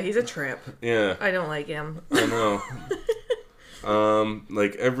up. Yeah, he's a trip. Yeah. I don't like him. I know.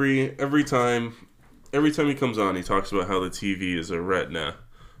 Like every time he comes on, he talks about how the TV is a retina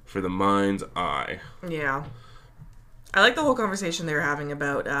for the mind's eye. Yeah. I like the whole conversation they were having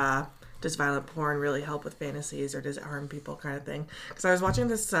about does violent porn really help with fantasies or does it harm people kind of thing. Because I was watching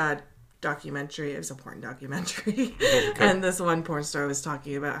this documentary. It was a porn documentary. Okay. And this one porn star was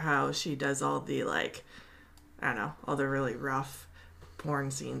talking about how she does all the, like, I don't know, all the really rough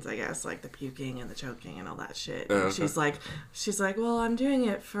porn scenes, I guess, like the puking and the choking and all that shit. And okay. She's like, well, I'm doing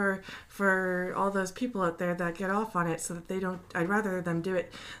it for all those people out there that get off on it so that they don't, I'd rather them do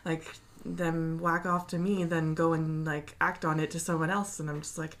it, like, them whack off to me than go and, like, act on it to someone else. And I'm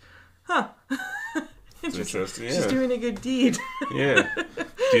just like, huh. Interesting. Yeah. She's doing a good deed. Yeah.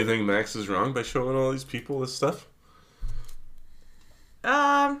 Do you think Max is wrong by showing all these people this stuff?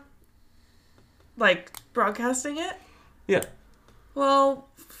 Like, broadcasting it? Yeah. Well,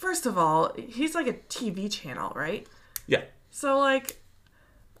 first of all, he's like a TV channel, right? Yeah. So, like,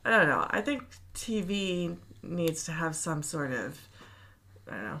 I don't know. I think TV needs to have some sort of,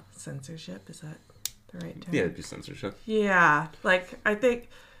 I don't know, censorship. Is that the right term? Yeah, it'd be censorship. Yeah. Like, I think,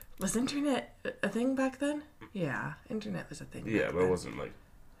 was internet a thing back then? Yeah, internet was a thing back but then. it wasn't, like,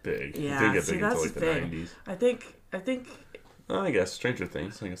 big. Yeah, it didn't get see, big that's until, like, the the thing. 90s. I think... I guess Stranger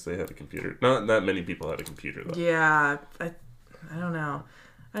Things. I guess they had a computer. Not that many people had a computer, though. Yeah, I don't know.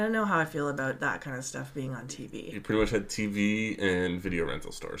 I don't know how I feel about that kind of stuff being on TV. You pretty much had TV and video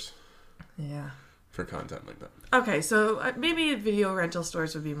rental stores. Yeah. For content like that. Okay, so maybe video rental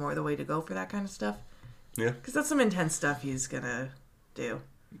stores would be more the way to go for that kind of stuff. Yeah. Because that's some intense stuff he's gonna do.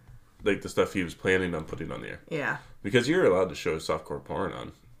 Like the stuff he was planning on putting on the air. Yeah. Because you're allowed to show softcore porn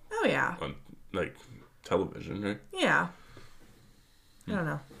on. Oh yeah. On like television, right? Yeah. I don't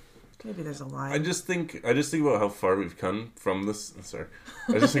know. Maybe there's a line. I just think about how far we've come from this. Sorry,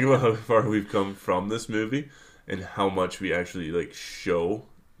 I just think about how far we've come from this movie and how much we actually like show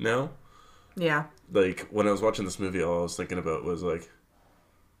now. Yeah. Like when I was watching this movie, all I was thinking about was like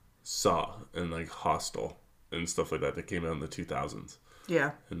Saw and like Hostel and stuff like that came out in the 2000s.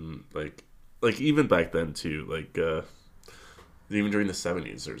 Yeah. And like even back then too, like even during the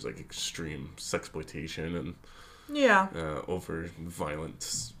 70s, there's like extreme sexploitation and over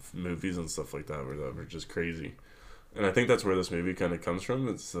violent movies and stuff like that were just crazy. And I think that's where this movie kind of comes from.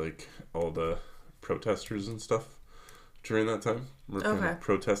 It's like all the protesters and stuff during that time were kind of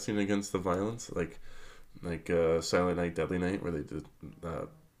protesting against the violence, like Silent Night, Deadly Night, where they did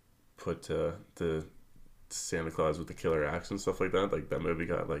put the Santa Claus with the killer axe and stuff like that. Like that movie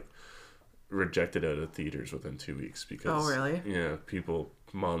got like rejected out of theaters within 2 weeks because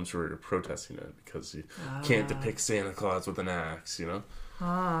moms were protesting it because you can't depict Santa Claus with an axe, you know.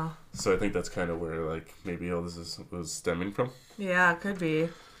 So I think that's kind of where like maybe all this was stemming from. Yeah, it could be.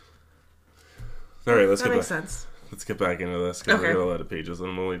 All right, that makes sense. Let's get back into this because we got a lot of pages and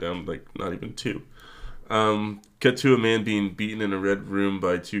I'm only down like not even 2. Cut to a man being beaten in a red room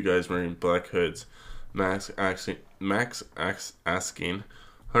by 2 guys wearing black hoods. Max asking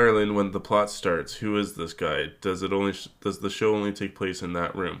Harlan when the plot starts, who is this guy? Does the show only take place in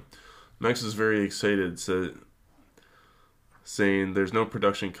that room? Max is very excited, saying there's no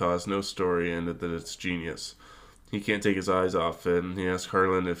production cost, no story, and that it's genius. He can't take his eyes off it, and he asks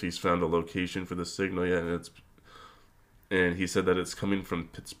Harlan if he's found a location for the signal yet, and he said that it's coming from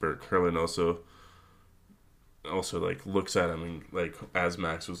Pittsburgh. Harlan also like looks at him and like as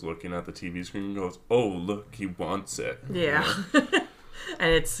Max was looking at the TV screen and goes, "Oh, look, he wants it." Yeah.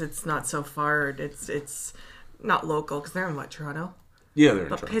 And it's not so far. It's not local because they're in Toronto. Yeah, they're in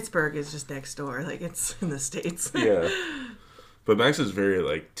But Toronto. Pittsburgh is just next door. Like, it's in the States. Yeah. But Max is very,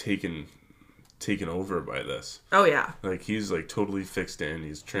 like, taken over by this. Oh, yeah. Like, he's, like, totally fixed in.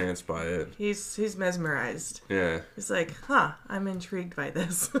 He's tranced by it. He's mesmerized. Yeah. He's like, I'm intrigued by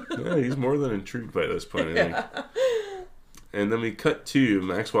this. Yeah, he's more than intrigued by this point, I think. And then we cut to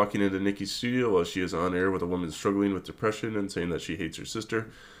Max walking into Nikki's studio while she is on air with a woman struggling with depression and saying that she hates her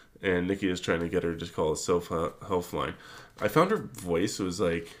sister. And Nikki is trying to get her to call a self-help line. I found her voice was,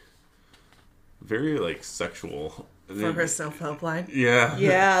 like, very, like, sexual. For her self-help line. Yeah.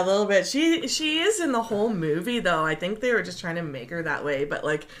 Yeah, a little bit. She is in the whole movie, though. I think they were just trying to make her that way. But,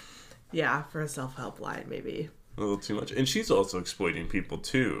 like, yeah, for a self-help line, maybe. A little too much. And she's also exploiting people,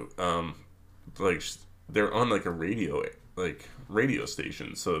 too. Like, they're on, like, a radio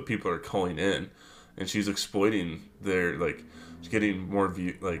station. So people are calling in. And she's exploiting their, like, getting more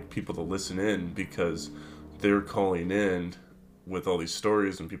people to listen in because they're calling in with all these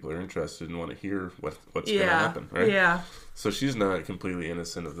stories and people are interested and want to hear what's going to happen, right? Yeah. So she's not completely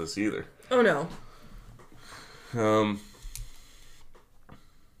innocent of this either. Oh, no.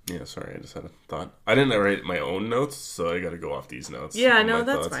 Yeah, sorry, I just had a thought. I didn't write my own notes, so I got to go off these notes. Yeah, no,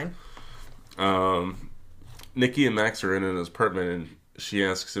 that's fine. Nikki and Max are in his apartment and she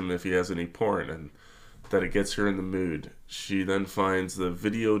asks him if he has any porn and that it gets her in the mood. She then finds the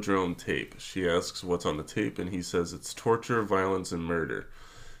Videodrome tape. She asks what's on the tape, and he says it's torture, violence, and murder.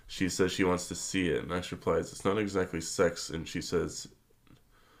 She says she wants to see it. Max replies, it's not exactly sex, and she says,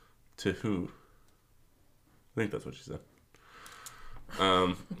 to who? I think that's what she said.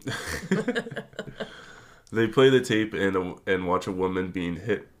 They play the tape and watch a woman being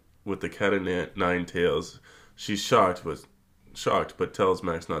hit with the cat of nine tails. She's shocked, but tells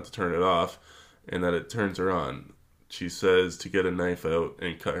Max not to turn it off, and that it turns her on. She says to get a knife out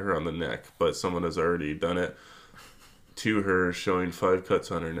and cut her on the neck, but someone has already done it to her, showing 5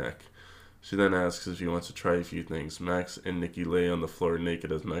 cuts on her neck. She then asks if she wants to try a few things. Max and Nikki lay on the floor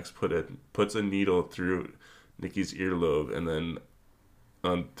naked as Max puts a needle through Nikki's earlobe and then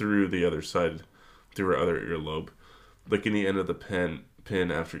through the other side, through her other earlobe, licking the end of the pin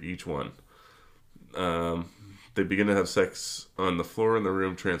after each one. They begin to have sex on the floor, and the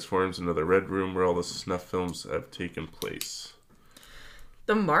room transforms into the red room where all the snuff films have taken place.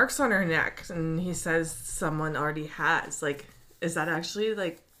 The marks on her neck, and he says someone already has. Like, is that actually,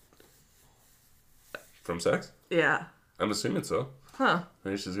 like... From sex? Yeah. I'm assuming so. Huh.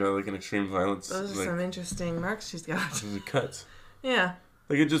 Maybe she's got, like, an extreme violence. Those are some interesting marks she's got. Cuts. Yeah.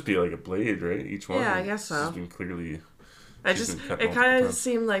 Like, it'd just be like a blade, right? Each one. Yeah, I guess so. She's been clearly... It kind of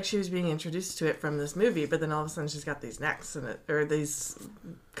seemed like she was being introduced to it from this movie, but then all of a sudden she's got these necks in it, or these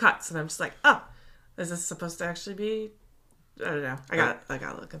cuts, and I'm just like, oh, is this supposed to actually be? I don't know. I got a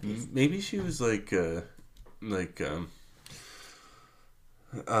little confused. Maybe she was she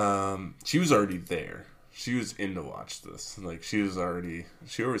was already there. She was in to watch this. Like, she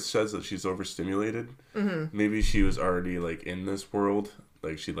always says that she's overstimulated. Mm-hmm. Maybe she was already, like, in this world.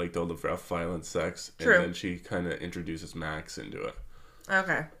 Like, she liked all the rough, violent sex. True. And then she kind of introduces Max into it.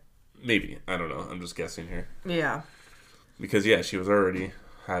 Okay. Maybe. I don't know. I'm just guessing here. Yeah. Because, yeah, she was already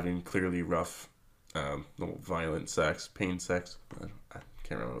having clearly rough, little violent sex. Pain sex. I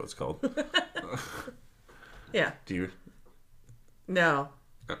can't remember what it's called. Yeah. Do you? No.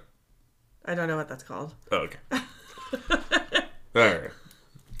 I don't know what that's called. Oh, okay. Alright.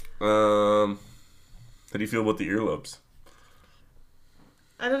 How do you feel about the earlobes?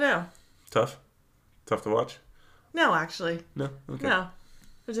 I don't know. Tough? Tough to watch? No, actually. No? Okay. No.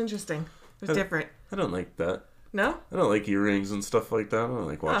 It was interesting. It was different. I don't like that. No? I don't like earrings and stuff like that. I don't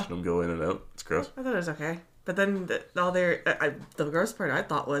like watching them go in and out. It's gross. I thought it was okay. But then the gross part I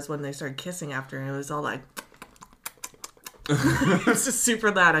thought was when they started kissing after, and it was all like... It was just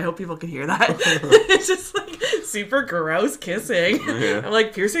super loud. I hope people could hear that. It's just like super gross kissing. Yeah. I'm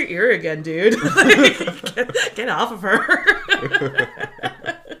like, pierce your ear again, dude. Like, get off of her.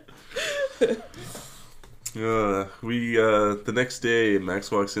 The next day, Max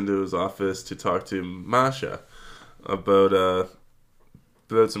walks into his office to talk to Masha about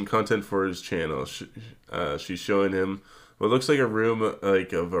some content for his channel. She's showing him what looks like a room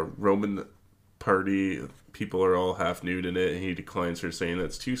like of a Roman party. People are all half nude in it, and he declines her, saying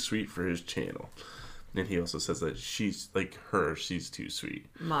that's too sweet for his channel. And he also says that she's too sweet.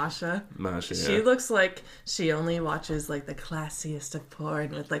 Masha, she looks like she only watches like the classiest of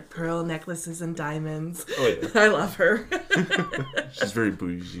porn with like pearl necklaces and diamonds. Oh yeah, I love her. She's very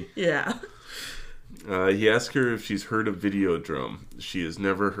bougie. Yeah. He asks her if she's heard of Videodrome. She has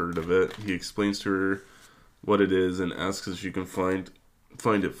never heard of it. He explains to her what it is and asks if she can find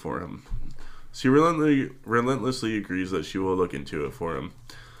find it for him. She relentlessly agrees that she will look into it for him.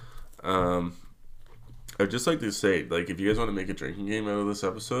 I'd just like to say, like, if you guys want to make a drinking game out of this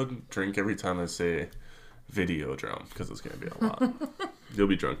episode, drink every time I say Videodrome, because it's going to be a lot. You'll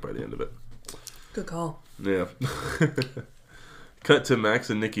be drunk by the end of it. Good call. Yeah. Cut to Max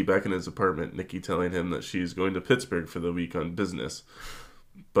and Nikki back in his apartment. Nikki telling him that she's going to Pittsburgh for the week on business.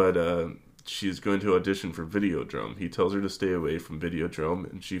 But she's going to audition for Videodrome. He tells her to stay away from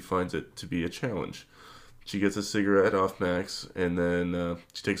Videodrome, and she finds it to be a challenge. She gets a cigarette off Max, and then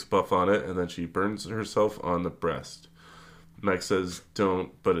she takes a puff on it, and then she burns herself on the breast. Max says,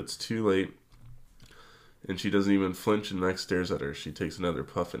 "Don't," but it's too late. And she doesn't even flinch, and Max stares at her. She takes another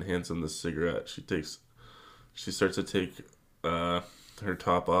puff and hands him the cigarette. She starts to take her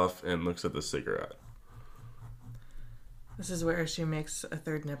top off and looks at the cigarette. This is where she makes a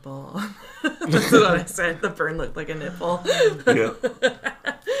third nipple. That's what I said. The burn looked like a nipple. Yeah.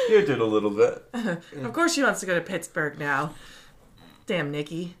 It did a little bit. Of course she wants to go to Pittsburgh now. Damn,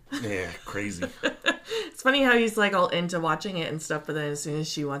 Nikki. Yeah, crazy. It's funny how he's like all into watching it and stuff, but then as soon as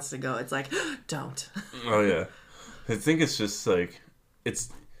she wants to go, it's like, don't. Oh, yeah. I think it's just like, it's,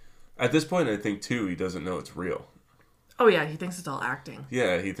 at this point, I think, too, he doesn't know it's real. Oh, yeah, he thinks it's all acting.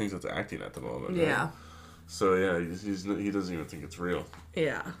 Yeah, he thinks it's acting at the moment. Yeah. Right? So, yeah, he doesn't even think it's real.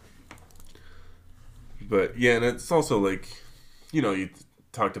 Yeah. But, yeah, and it's also like, you know, you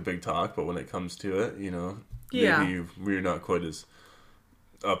talk to big talk, but when it comes to it, you know, maybe we're not quite as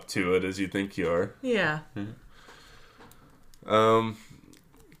up to it as you think you are. Yeah. Mm-hmm.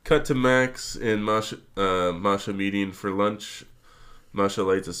 Cut to Max and Masha meeting for lunch. Masha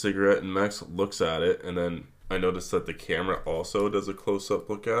lights a cigarette, and Max looks at it, and then I noticed that the camera also does a close-up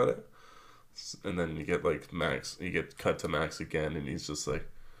look at it. And then you get like Max, you get cut to Max again, and he's just like,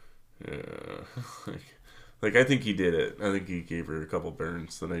 yeah. Like I think he did it. I think he gave her a couple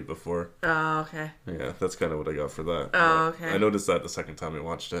burns the night before. Oh, okay. Yeah, that's kind of what I got for that. Oh, okay. I noticed that the second time I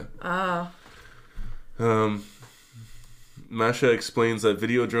watched it. Oh. Masha explains that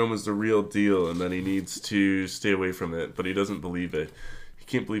Videodrome is the real deal and that he needs to stay away from it, but he doesn't believe it. He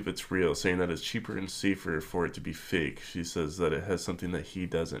can't believe it's real, saying that it's cheaper and safer for it to be fake. She says that it has something that he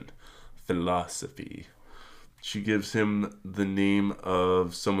doesn't. Philosophy. She gives him the name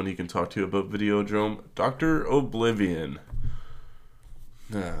of someone he can talk to about Videodrome, Dr. Oblivion.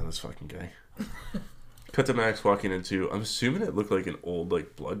 This fucking guy. Cut to Max walking into, I'm assuming it looked like an old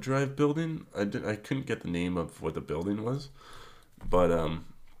like blood drive building. I couldn't get the name of what the building was, but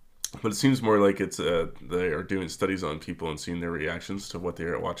it seems more like it's they are doing studies on people and seeing their reactions to what they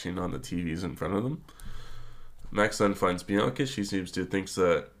are watching on the TVs in front of them. Max then finds Bianca. She seems to think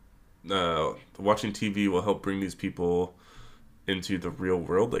that watching TV will help bring these people into the real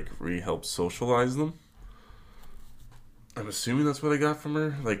world, like help socialize them. I'm assuming that's what I got from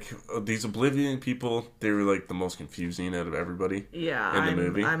her. Like these Oblivion people, they were like the most confusing out of everybody. Yeah, in the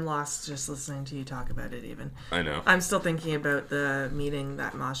movie. I'm lost just listening to you talk about it. Even I know. I'm still thinking about the meeting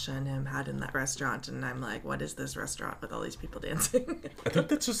that Masha and him had in that restaurant, and I'm like, what is this restaurant with all these people dancing? I think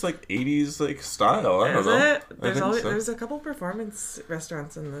that's just like 80s like style. I don't know. Is it? There's a couple performance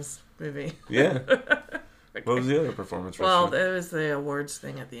restaurants in this movie. Yeah. Okay. What was the other performance restaurant? Well, it was the awards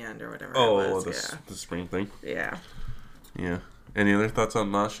thing at the end or whatever. Oh, it was. the spring thing. Yeah. Yeah. Any other thoughts on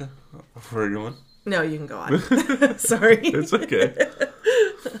Masha before we go on? No, you can go on. Sorry. It's okay.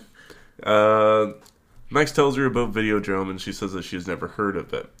 Max tells her about Videodrome, and she says that she's never heard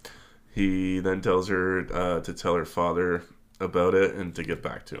of it. He then tells her to tell her father about it and to get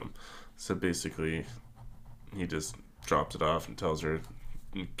back to him. So basically, he just drops it off and tells her,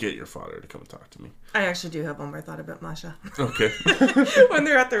 get your father to come talk to me. I actually do have one more thought about Masha. Okay. When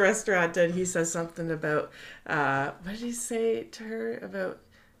they're at the restaurant and he says something about, what did he say to her about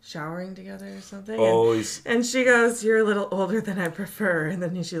showering together or something? Oh, and she goes, you're a little older than I prefer. And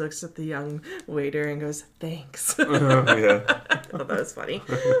then she looks at the young waiter and goes, thanks. Yeah. I thought that was funny.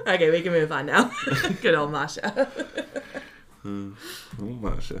 Okay, we can move on now. Good old Masha. Oh,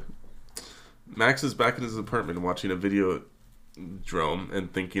 Masha. Max is back in his apartment watching a Videodrome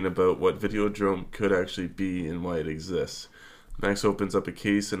and thinking about what Videodrome could actually be and why it exists. Max opens up a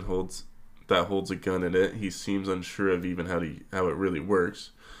case and holds a gun in it. He seems unsure of even how it really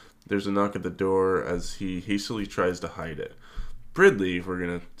works. There's a knock at the door as he hastily tries to hide it. Bridley, if we're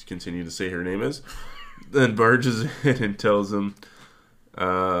going to continue to say her name is, then barges in and tells him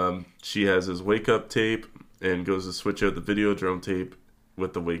she has his wake-up tape and goes to switch out the Videodrome tape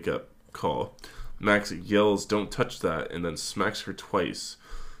with the wake-up call. Max yells, don't touch that, and then smacks her twice.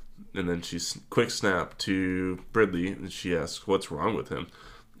 And then she's quick snap to Bridley, and she asks what's wrong with him.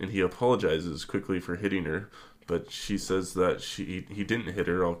 And he apologizes quickly for hitting her, but she says that he didn't hit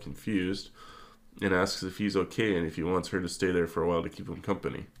her, all confused, and asks if he's okay and if he wants her to stay there for a while to keep him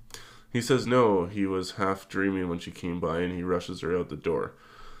company. He says no, he was half dreaming when she came by, and he rushes her out the door.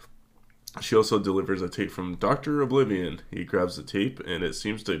 She also delivers a tape from Dr. Oblivion. He grabs the tape, and it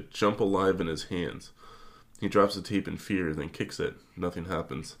seems to jump alive in his hands. He drops the tape in fear, then kicks it. Nothing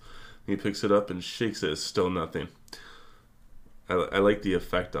happens. He picks it up and shakes it. Still nothing. I like the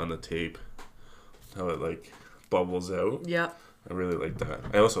effect on the tape. How it, like, bubbles out. Yeah. I really like that.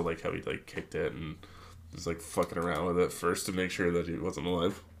 I also like how he, like, kicked it and was, like, fucking around with it first to make sure that he wasn't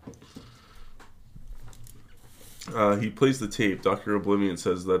alive. He plays the tape. Dr. Oblivion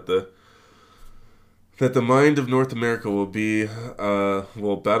says that the mind of North America will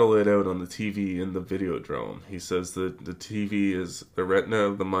battle it out on the TV in the Videodrome. He says that the TV is the retina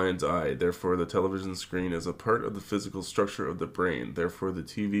of the mind's eye. Therefore, the television screen is a part of the physical structure of the brain. Therefore, the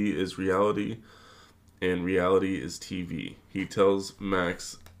TV is reality, and reality is TV. He tells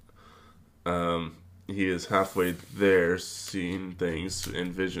Max he is halfway there, seeing things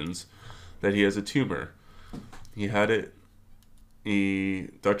and visions, that he has a tumor. He had it.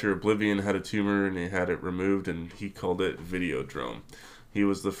 Dr. Oblivion had a tumor and he had it removed, and he called it Videodrome. He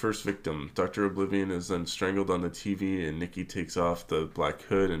was the first victim. Dr. Oblivion is then strangled on the TV, and Nikki takes off the black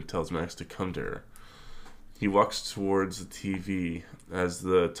hood and tells Max to come to her. He walks towards the TV as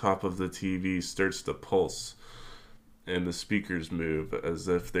the top of the TV starts to pulse and the speakers move as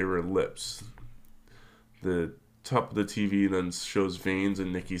if they were lips. The top of the TV then shows veins,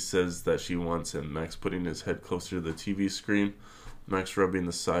 and Nikki says that she wants him. Max putting his head closer to the TV screen. Max rubbing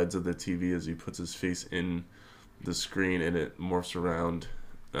the sides of the TV as he puts his face in the screen, and it morphs around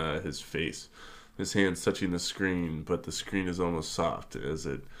his face. His hands touching the screen, but the screen is almost soft as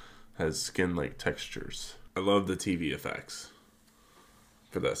it has skin-like textures. I love the TV effects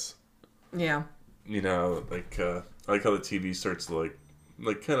for this. Yeah. You know, like I like how the TV starts to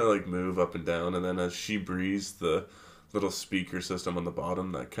like kind of like move up and down, and then as she breathes, the little speaker system on the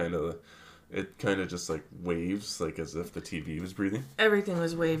bottom that kind of just like waves, like as if the TV was breathing. Everything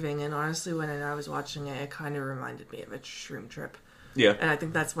was waving, and honestly, when I was watching it, it kind of reminded me of a shroom trip. Yeah. And I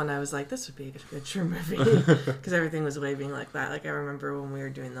think that's when I was like, this would be a good shroom movie. Because everything was waving like that. Like, I remember when we were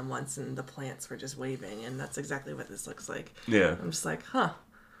doing them once, and the plants were just waving, and that's exactly what this looks like. Yeah. I'm just like, huh.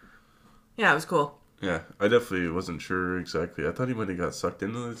 Yeah, it was cool. Yeah, I definitely wasn't sure exactly. I thought he might have got sucked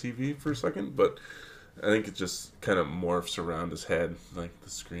into the TV for a second, but I think it just kind of morphs around his head, like the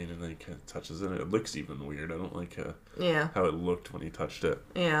screen, and then he kind of touches it. It looks even weird. I don't like how it looked when he touched it.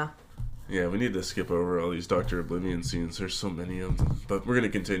 Yeah. Yeah, we need to skip over all these Dr. Oblivion scenes. There's so many of them, but we're going to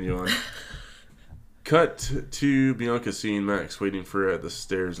continue on. Cut to Bianca seeing Max waiting for her at the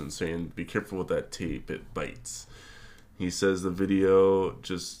stairs and saying, "Be careful with that tape, it bites." He says that the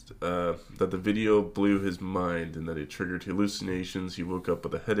video blew his mind and that it triggered hallucinations. He woke up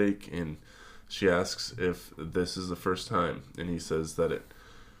with a headache, and she asks if this is the first time, and he says that it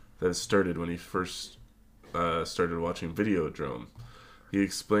started when he first started watching Videodrome. He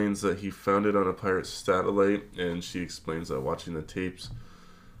explains that he found it on a pirate satellite, and she explains that watching the tapes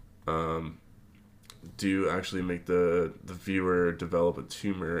do actually make the viewer develop a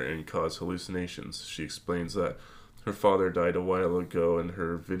tumor and cause hallucinations. She explains that her father died a while ago, and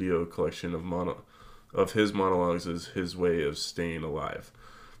her video collection of his monologues is his way of staying alive.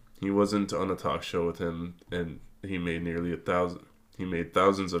 He wasn't on a talk show with him, and he made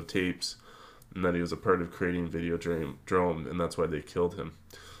thousands of tapes, and that he was a part of creating Videodrome, and that's why they killed him.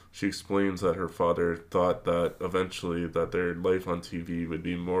 She explains that her father thought that eventually that their life on TV would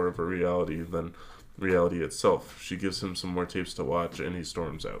be more of a reality than reality itself. She gives him some more tapes to watch, and he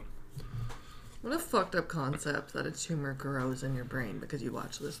storms out. What a fucked up concept that a tumor grows in your brain because you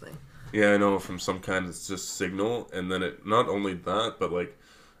watch this thing. Yeah, I know, from some kind of just signal, and then it, not only that, but like,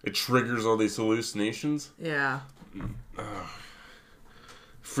 it triggers all these hallucinations. Yeah.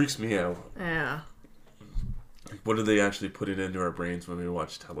 Freaks me out. Yeah. Like, what do they actually put it into our brains when we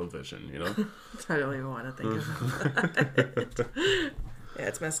watch television, you know? I don't even want to think about that. Yeah,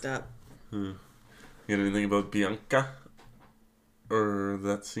 it's messed up. You know anything about Bianca? Or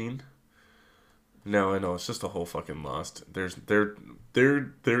that scene? No, I know, it's just a whole fucking Lost. There's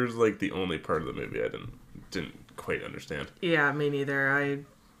like the only part of the movie I didn't quite understand. Yeah, me neither. I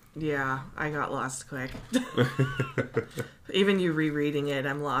got lost quick. Even you rereading it,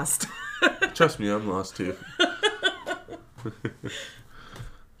 I'm lost. Trust me, I'm lost too.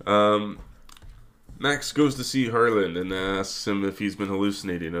 Max goes to see Harlan and asks him if he's been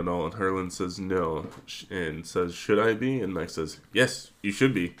hallucinating at all, and Harlan says no, and says, "Should I be?" And Max says, "Yes, you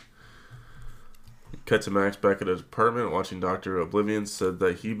should be." Cut to Max back at his apartment watching Dr. Oblivion said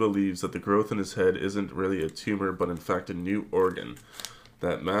that he believes that the growth in his head isn't really a tumor but in fact a new organ.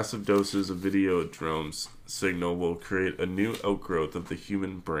 That massive doses of Videodrome's signal will create a new outgrowth of the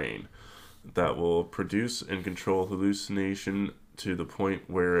human brain that will produce and control hallucination to the point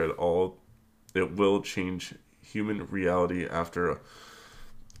where it will change human reality. After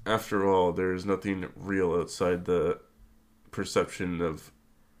all, there is nothing real outside the perception of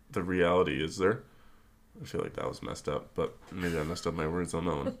the reality, is there? I feel like that was messed up, but maybe I messed up my words on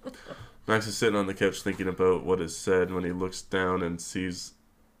that one. Max is sitting on the couch thinking about what is said when he looks down and sees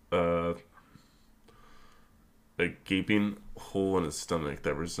a gaping hole in his stomach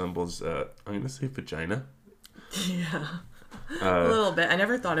that resembles, I'm going to say vagina. Yeah. A little bit. I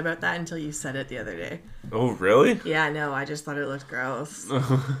never thought about that until you said it the other day. Oh, really? Yeah, no, I just thought it looked gross.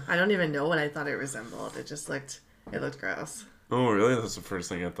 I don't even know what I thought it resembled. It looked gross. Oh, really? That's the first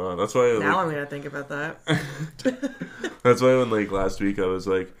thing I thought. That's why. Now I'm gonna think about that. That's why when last week I was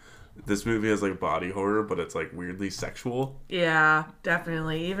like, this movie has body horror, but it's weirdly sexual. Yeah,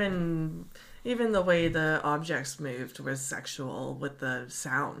 definitely. Even the way the objects moved was sexual with the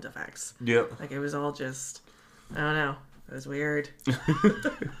sound effects. Yep. It was all just, I don't know. It was weird.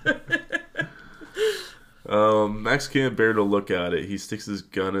 Max can't bear to look at it. He sticks his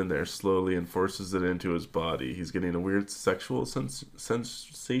gun in there slowly and forces it into his body. He's getting a weird sexual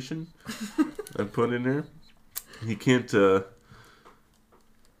sensation I put in there. He can't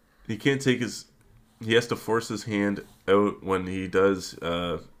take his... He has to force his hand out. When he does,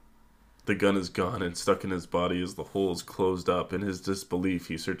 the gun is gone and stuck in his body as the hole is closed up. In his disbelief,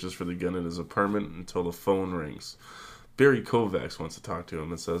 he searches for the gun in his apartment until the phone rings. Barry Kovacs wants to talk to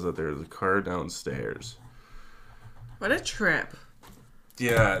him and says that there's a car downstairs. What a trip.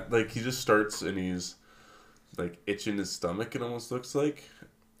 Yeah, he just starts and he's itching his stomach, it almost looks like.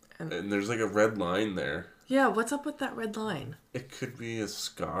 And there's a red line there. Yeah, what's up with that red line? It could be a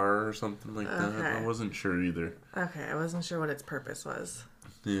scar or something like that. I wasn't sure either. Okay, I wasn't sure what its purpose was.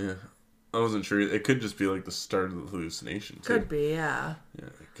 Yeah. I wasn't sure. It could just be the start of the hallucination, too. Could be, yeah. Yeah,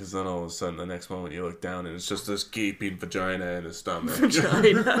 because then all of a sudden, the next moment you look down and it's just this gaping vagina in his stomach.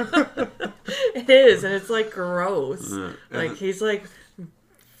 Vagina. It is, and it's gross. Yeah. He's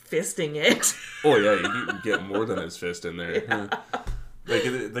fisting it. Oh yeah, you can get more than his fist in there. Yeah.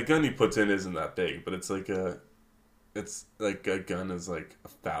 The gun he puts in isn't that big, but it's a gun is a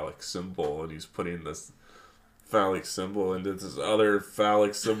phallic symbol, and he's putting this phallic symbol into this other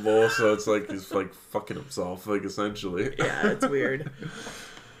phallic symbol, so it's he's fucking himself, essentially. Yeah, it's weird.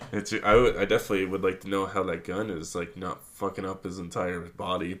 I definitely would like to know how that gun is not fucking up his entire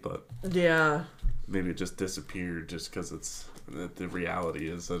body, but yeah, maybe it just disappeared just because it's the reality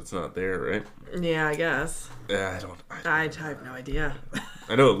is that it's not there, right? Yeah, I guess. Yeah, I have no idea.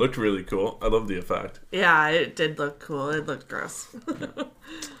 I know it looked really cool. I love the effect. Yeah, it did look cool. It looked gross.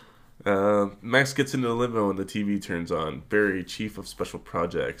 Max gets into the limo and the TV turns on. Barry, chief of special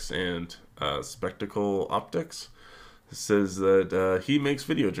projects and spectacle optics, says that he makes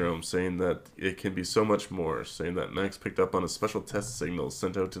Videodrome, saying that it can be so much more, saying that Max picked up on a special test signal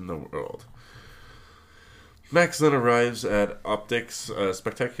sent out in the world. Max then arrives at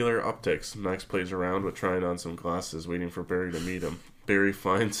Spectacular Optics. Max plays around with trying on some glasses, waiting for Barry to meet him. Barry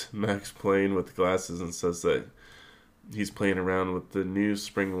finds Max playing with glasses and says that he's playing around with the new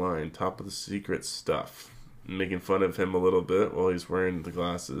spring line, top of the secret stuff, making fun of him a little bit while he's wearing the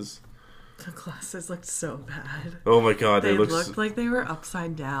glasses. The glasses looked so bad. Oh my god, they looked like they were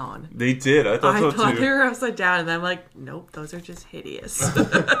upside down. They did. I thought they were upside down, and I'm like, nope, those are just hideous.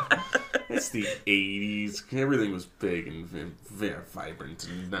 It's the 80s. Everything was big and very vibrant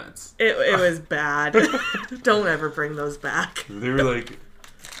and nuts. It was bad. Don't ever bring those back. They were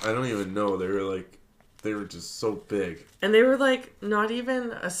I don't even know. They were just so big. And they were not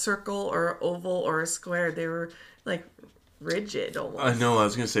even a circle or oval or a square. They were rigid almost. I know. I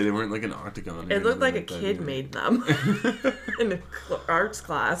was going to say they weren't an octagon. It looked like a kid made them in an arts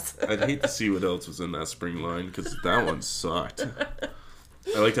class. I'd hate to see what else was in that spring line because that one sucked.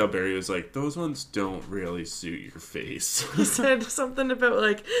 I liked how Barry was those ones don't really suit your face. He said something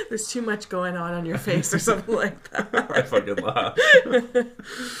about there's too much going on your face or something like that. I fucking laughed.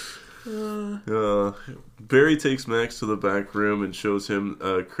 Barry takes Max to the back room and shows him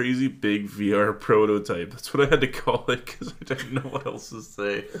a crazy big VR prototype. That's what I had to call it because I didn't know what else to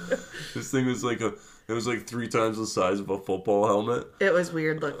say. This thing was it was 3 times the size of a football helmet. It was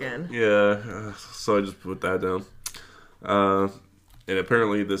weird looking. Yeah, so I just put that down. And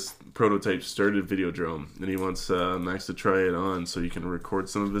apparently this prototype started Videodrome, and he wants Max to try it on so he can record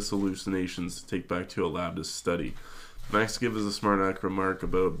some of his hallucinations to take back to a lab to study. Max gives a smart aleck remark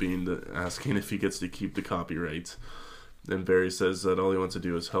about asking if he gets to keep the copyrights. Then Barry says that all he wants to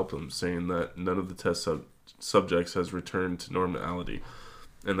do is help him, saying that none of the test subjects has returned to normality,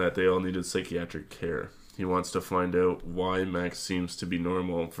 and that they all needed psychiatric care. He wants to find out why Max seems to be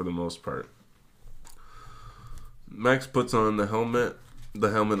normal for the most part. Max puts on the helmet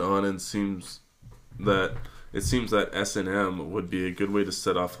on, and it seems that S&M would be a good way to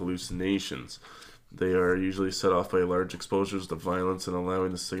set off hallucinations. They are usually set off by large exposures to violence and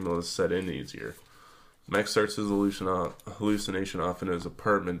allowing the signal to set in easier. Max starts his hallucination off in his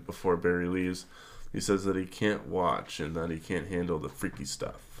apartment before Barry leaves. He says that he can't watch and that he can't handle the freaky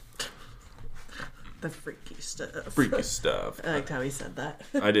stuff. The freaky stuff. Freaky stuff. I liked how he said that.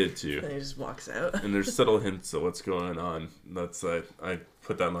 I did too. And he just walks out. And there's subtle hints of what's going on. That's I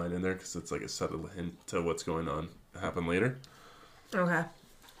put that line in there because it's like a subtle hint to what's going on happen later. Okay.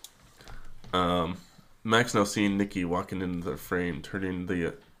 Max now seeing Nikki walking into the frame, turning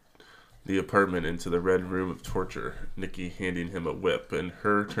the apartment into the red room of torture. Nikki handing him a whip and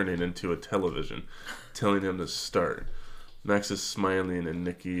her turning into a television, telling him to start. Max is smiling and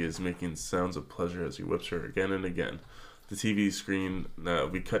Nikki is making sounds of pleasure as he whips her again and again. The TV screen,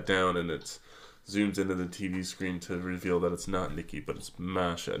 we cut down and it zooms into the TV screen to reveal that it's not Nikki, but it's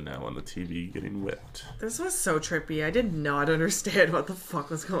Masha now on the TV getting whipped. This was so trippy. I did not understand what the fuck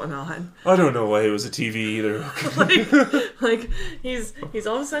was going on. I don't know why it was a TV either. like he's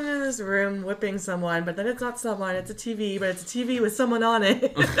all of a sudden in this room whipping someone, but then it's not someone, it's a TV, but it's a TV with someone on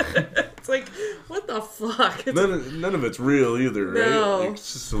it. It's like, what the fuck? None of it's real either, right? No. Like,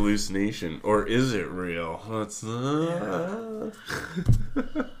 it's just hallucination. Or is it real? That's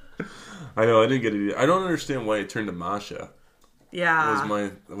I know, I didn't get it. I don't understand why it turned to Masha. Yeah.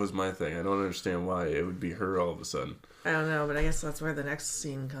 That was my thing. I don't understand why it would be her all of a sudden. I don't know, but I guess that's where the next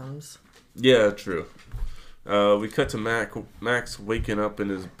scene comes. Yeah, true. We cut to Max waking up in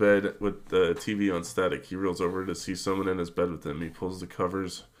his bed with the TV on static. He rolls over to see someone in his bed with him. He pulls the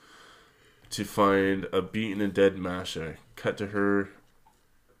covers to find a beaten and dead Masha. Cut to her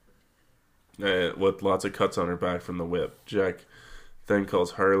with lots of cuts on her back from the whip. Jack then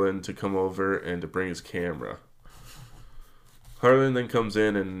calls Harlan to come over and to bring his camera. Harlan then comes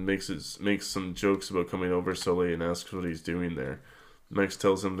in and makes some jokes about coming over so late and asks what he's doing there. Max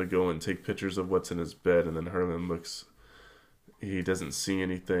tells him to go and take pictures of what's in his bed, and then Harlan looks. He doesn't see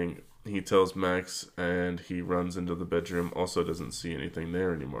anything. He tells Max, and he runs into the bedroom. Also doesn't see anything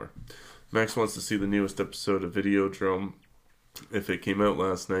there anymore. Max wants to see the newest episode of Videodrome. If it came out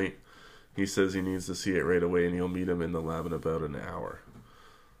last night, he says he needs to see it right away, and he'll meet him in the lab in about an hour.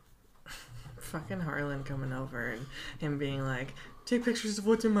 Fucking Harlan coming over and him being like, take pictures of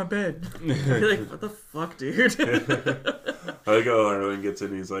what's in my bed. I'd be like, what the fuck, dude? I like how Harlan gets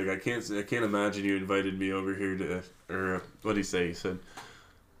in. He's like, I can't imagine you invited me over here to, or what did he say?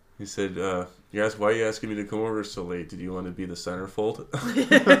 He said, you asked, why are you asking me to come over so late? Did you want to be the centerfold?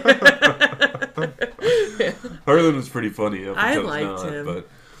 Harlan was pretty funny. I liked him. But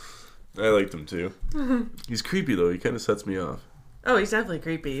I liked him too. He's creepy though. He kind of sets me off. Oh, he's definitely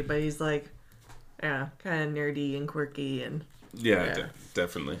creepy, but he's like, yeah, kind of nerdy and quirky and. Yeah.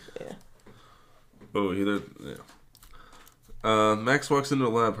 Definitely. Yeah. Oh, yeah. Max walks into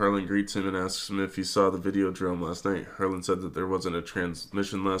the lab. Harlan greets him and asks him if he saw the Videodrome last night. Harlan said that there wasn't a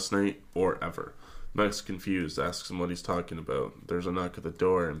transmission last night or ever. Max, confused, asks him what he's talking about. There's a knock at the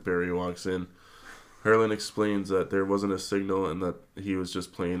door and Barry walks in. Harlan explains that there wasn't a signal and that he was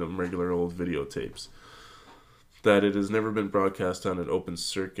just playing them regular old videotapes. That it has never been broadcast on an open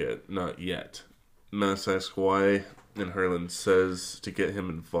circuit, not yet. Max asks why, and Harlan says to get him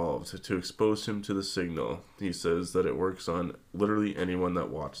involved, to expose him to the signal. He says that it works on literally anyone that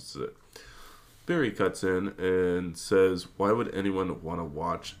watches it. Barry cuts in and says, why would anyone want to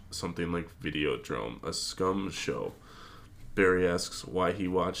watch something like Videodrome, a scum show? Barry asks why he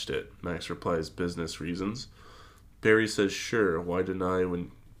watched it. Max replies, business reasons. Barry says, sure, why deny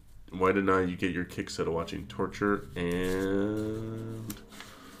you get your kicks out of watching torture and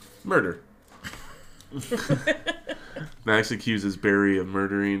murder? Max accuses Barry of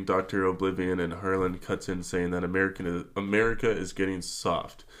murdering Dr. Oblivion, and Harlan cuts in saying that America is getting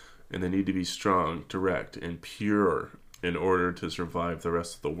soft, and they need to be strong, direct, and pure in order to survive the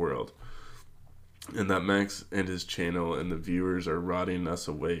rest of the world. And that Max and his channel and the viewers are rotting us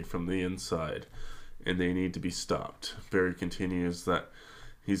away from the inside, and they need to be stopped. Barry continues that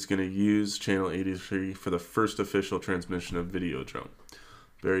he's going to use Channel 83 for the first official transmission of Videodrome.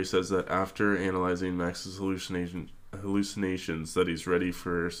 Barry says that after analyzing Max's hallucinations that he's ready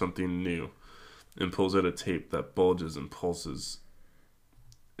for something new, and pulls out a tape that bulges and pulses.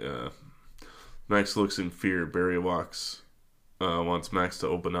 Max looks in fear. Barry wants Max to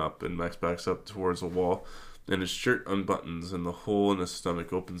open up, and Max backs up towards a wall, and his shirt unbuttons, and the hole in his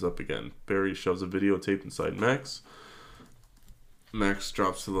stomach opens up again. Barry shoves a videotape inside Max. Max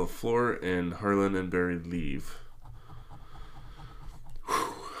drops to the floor, and Harlan and Barry leave.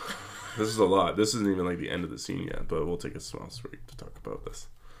 Whew. This is a lot. This isn't even like the end of the scene yet, but we'll take a small break to talk about this.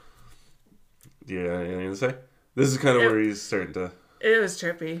 Yeah, anything to say? This is kind of where he's starting to... It was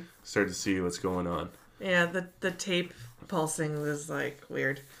trippy. Start to see what's going on. Yeah, the tape pulsing was like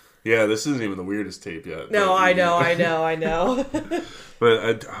weird. Yeah, this isn't even the weirdest tape yet. No, I know.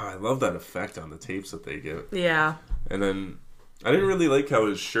 But I love that effect on the tapes that they give. Yeah. And then I didn't really like how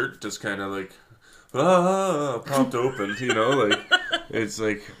his shirt just kind of like popped open. You know, like it's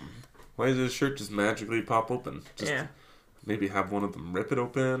like, why does his shirt just magically pop open? Just maybe have one of them rip it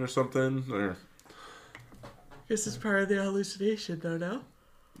open or something. Or this is part of the hallucination, though. No.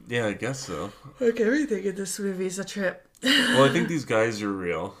 Yeah, I guess so. Like everything in this movie is a trip. Well, I think these guys are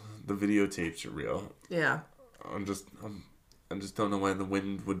real. The videotapes are real. Yeah. I just don't know why the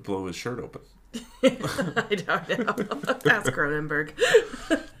wind would blow his shirt open. I don't know. That's Cronenberg.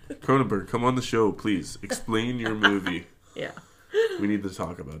 Cronenberg, come on the show, please. Explain your movie. Yeah. We need to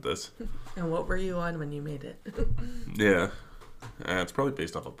talk about this. And what were you on when you made it? Yeah. It's probably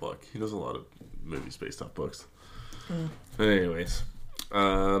based off a book. He does a lot of movies based off books. But anyways,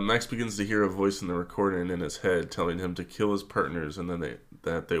 Max begins to hear a voice in the recording in his head telling him to kill his partners and then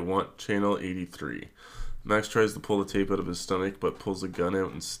that they want Channel 83. Max tries to pull the tape out of his stomach but pulls a gun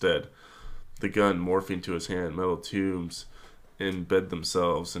out instead. The gun, morphing to his hand, metal tubes embed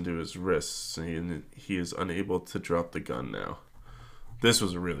themselves into his wrists, and he is unable to drop the gun now. This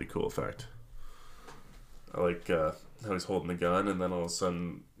was a really cool effect. I like how he's holding the gun, and then all of a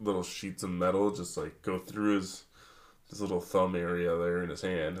sudden, little sheets of metal just like go through his little thumb area there in his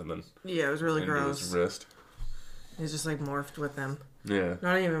hand, and then it was really into gross. his wrist. He's just like morphed with them. Yeah.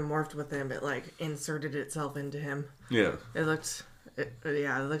 Not even morphed with him, but like inserted itself into him. Yeah. It looked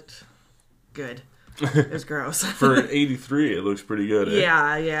good. It was gross. For 83, it looks pretty good.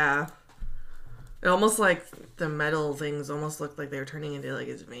 Yeah. It almost like the metal things almost looked like they were turning into like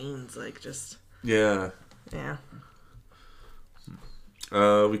his veins, like just. Yeah. Yeah.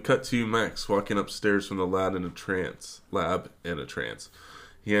 We cut to Max walking upstairs from the lab in a trance.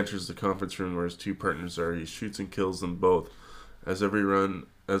 He enters the conference room where his two partners are. He shoots and kills them both. As everyone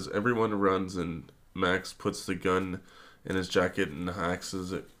runs, and Max puts the gun in his jacket and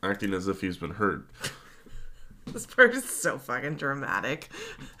acting as if he's been hurt. This part is so fucking dramatic.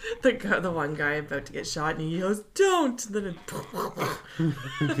 The one guy about to get shot and he yells, "Don't!" And then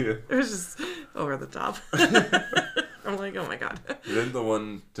it was just over the top. I'm like, oh my god. Then the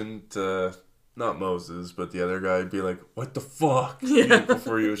one not Moses, but the other guy be like, "What the fuck?" Yeah.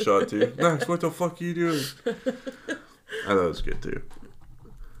 Before he was shot too. Max, what the fuck are you doing? I thought it was good too.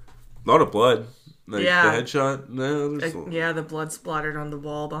 A lot of blood. Like the headshot. No, the blood splattered on the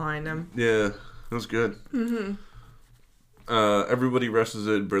wall behind him. Yeah, it was good. Mm-hmm. Everybody rushes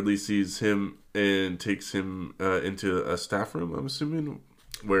in. Bradley sees him and takes him into a staff room, I'm assuming,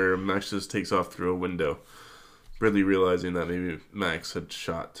 where Max just takes off through a window. Bradley realizing that maybe Max had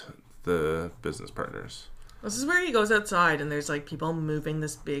shot the business partners. This is where he goes outside and there's like people moving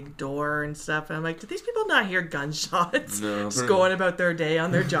this big door and stuff. And I'm like, did these people not hear gunshots? No. Just going about their day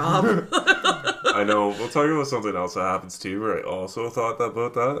on their job. I know. We'll talk about something else that happens too, where I also thought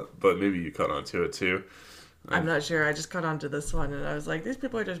about that, but maybe you caught on to it too. I'm not sure. I just caught on to this one and I was like, these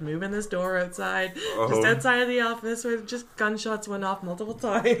people are just moving this door outside. Just outside of the office where just gunshots went off multiple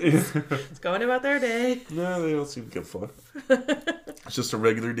times. It's going about their day. No, they don't seem to give a fuck. It's just a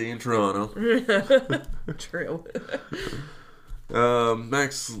regular day in Toronto. True.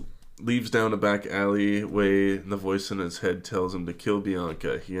 Max leaves down a back alleyway and the voice in his head tells him to kill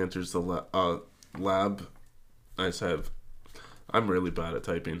Bianca. He enters the lab. I'm really bad at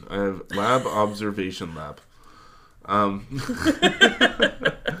typing. I have lab observation lab.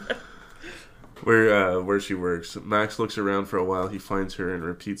 Where she works. Max looks around for a while. He finds her and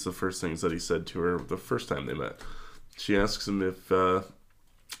repeats the first things that he said to her the first time they met. She asks him if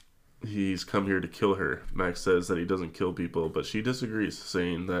he's come here to kill her. Max says that he doesn't kill people, but she disagrees,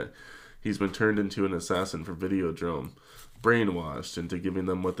 saying that he's been turned into an assassin for Videodrome, brainwashed into giving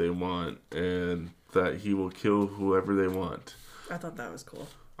them what they want, and that he will kill whoever they want. I thought that was cool.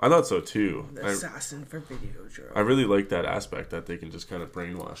 I thought so too. The assassin for Videodrome. I really like that aspect that they can just kind of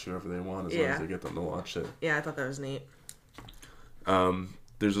brainwash whoever they want as long as they get them to watch it. Yeah, I thought that was neat.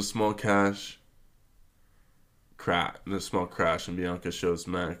 There's a small crash, and Bianca shows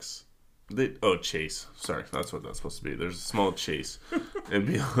Max. Chase. Sorry, that's what that's supposed to be. There's a small chase.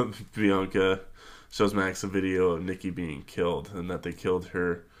 And Bianca shows Max a video of Nikki being killed, and that they killed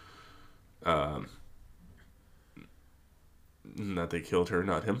her. That they killed her,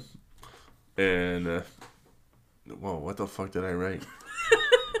 not him. And whoa, what the fuck did I write?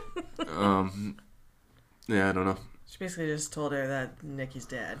 Yeah, I don't know. She basically just told her that Nikki's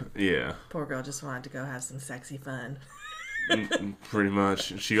dead. Yeah. Poor girl just wanted to go have some sexy fun. Pretty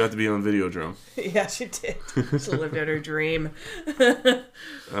much. She got to be on Videodrome. Yeah, she did. She lived out her dream. A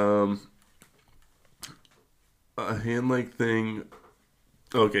hand-like thing.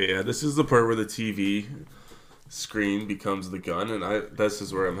 Okay, yeah, this is the part where the TV screen becomes the gun, and this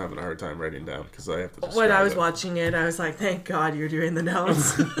is where I'm having a hard time writing down because I have to describe when I was watching it, I was like, thank God you're doing the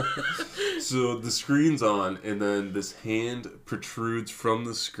notes. So the screen's on, and then this hand protrudes from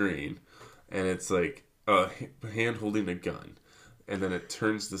the screen, and it's like a hand holding a gun, and then it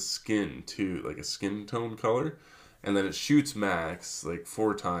turns the skin to like a skin tone color, and then it shoots Max like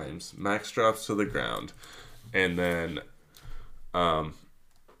 4 times. Max drops to the ground, and then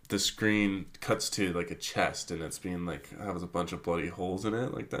the screen cuts to like a chest, and it's being like has a bunch of bloody holes in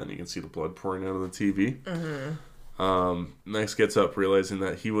it like that, and you can see the blood pouring out of the TV. Max gets up realizing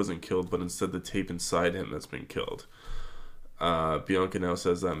that he wasn't killed, but instead the tape inside him that's been killed. Bianca now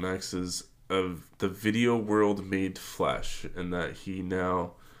says that Max is of the video world made flesh, and that he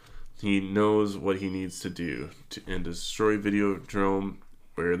knows what he needs to do and destroy Videodrome,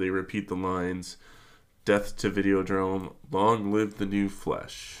 where they repeat the lines, "Death to Videodrome, long live the new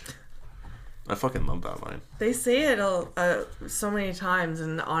flesh." I fucking love that line. They say it so many times,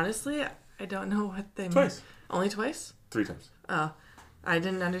 and honestly, I don't know what they mean. Twice. Only twice? 3 times. Oh, I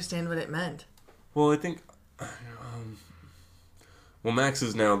didn't understand what it meant. Well, I think... Max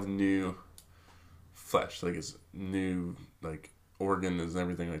is now the new flesh. Like, his new, like, organ and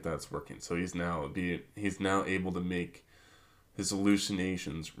everything like that's working. So he's now able to make his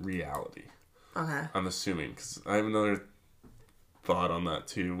hallucinations reality. Okay. I'm assuming, because I have another thought on that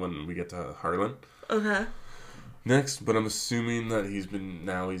too when we get to Harlan. Okay. Next, but I'm assuming that he's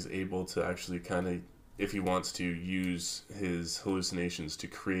able to actually kind of, if he wants to, use his hallucinations to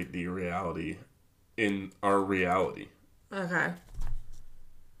create the reality in our reality. Okay.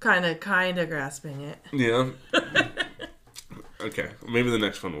 Kind of grasping it. Yeah. Okay, maybe the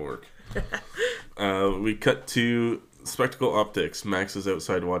next one will work. We cut to Spectacle Optics. Max is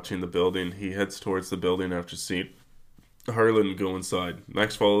outside watching the building. He heads towards the building after seeing Harlan go inside.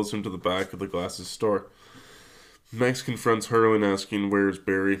 Max follows him to the back of the glasses store. Max confronts Harlan asking, "Where's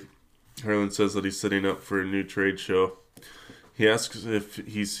Barry?" Harlan says that he's setting up for a new trade show. He asks if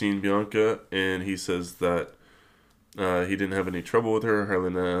he's seen Bianca, and he says that he didn't have any trouble with her.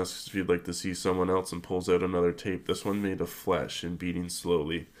 Harlan asks if he'd like to see someone else and pulls out another tape, this one made of flesh and beating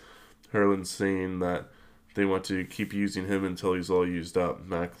slowly. Harlan's saying that they want to keep using him until he's all used up.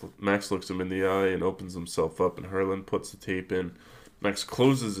 Max looks him in the eye and opens himself up, and Harlan puts the tape in. Max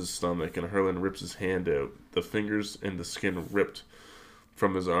closes his stomach, and Harlan rips his hand out. The fingers and the skin ripped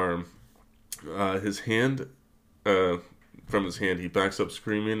from his arm. From his hand, he backs up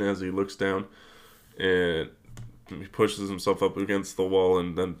screaming as he looks down, and he pushes himself up against the wall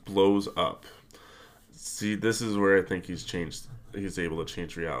and then blows up. See, this is where I think he's able to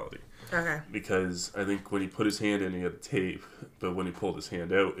change reality. Okay. Because I think when he put his hand in, he had a tape, but when he pulled his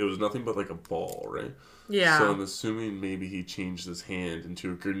hand out, it was nothing but like a ball, right? Yeah. So I'm assuming maybe he changed his hand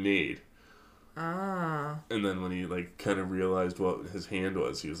into a grenade. Ah. And then when he like kind of realized what his hand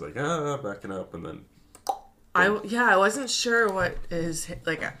was, he was like, backing up, and then... I wasn't sure what his,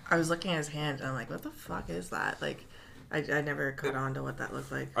 like, I was looking at his hand, and I'm like, what the fuck is that? Like, I never caught on to what that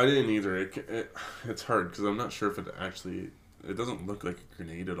looked like. I didn't either. It's hard, because I'm not sure if it doesn't look like a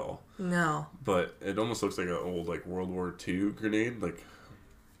grenade at all. No. But it almost looks like an old, like, World War II grenade, like...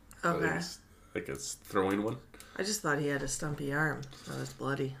 Okay. Like a throwing one. I just thought he had a stumpy arm. That was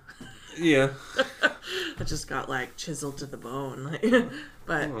bloody. Yeah. It just got, like, chiseled to the bone.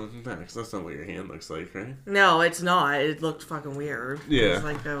 But... Oh, because that's not what your hand looks like, right? No, it's not. It looked fucking weird. Yeah. It was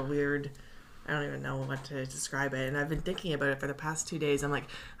like a weird... I don't even know what to describe it. And I've been thinking about it for the past 2 days. I'm like,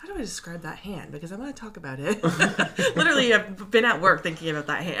 how do I describe that hand? Because I want to talk about it. Literally, I've been at work thinking about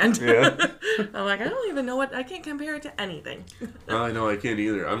that hand. Yeah. I'm like, I don't even know I can't compare it to anything. I know, I can't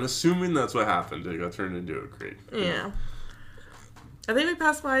either. I'm assuming that's what happened. It got turned into a crate. Yeah. I think we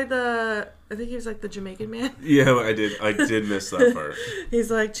passed by I think he was like the Jamaican man. Yeah, I did miss that part.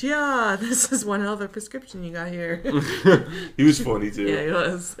 He's like, Chia, this is one hell of a prescription you got here. He was funny too. Yeah, he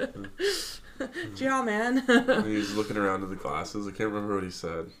was. Chia, man. He was looking around at the glasses. I can't remember what he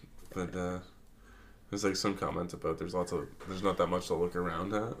said, but there's like some comment about there's not that much to look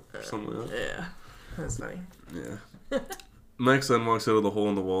around at or something like that. Yeah, that's funny. Yeah. Max then walks out of the hole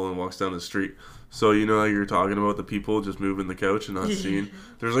in the wall and walks down the street. So you know how you're talking about the people just moving the couch and not seeing?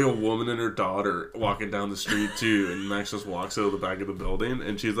 There's like a woman and her daughter walking down the street too, and Max just walks out of the back of the building,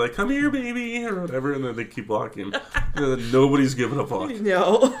 and she's like, "Come here, baby," or whatever, and then they keep walking. And then nobody's giving a fuck.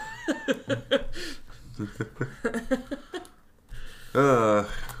 No.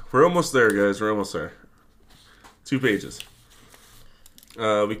 We're almost there, guys. We're almost there. 2 pages.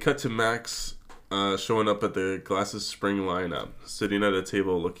 We cut to Max showing up at the Glasses Spring lineup, sitting at a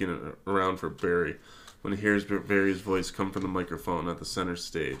table looking around for Barry, when he hears Barry's voice come from the microphone at the center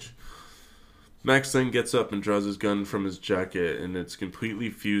stage. Max then gets up and draws his gun from his jacket, and it's completely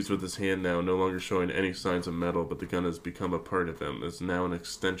fused with his hand now, no longer showing any signs of metal, but the gun has become a part of him. It's now an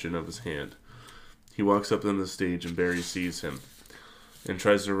extension of his hand. He walks up on the stage, and Barry sees him and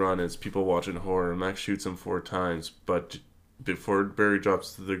tries to run as people watch in horror. Max shoots him 4 times, but before Barry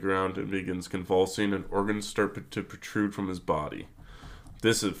drops to the ground and begins convulsing, and organs start to protrude from his body.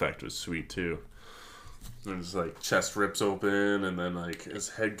 This effect was sweet too. His like chest rips open, and then like his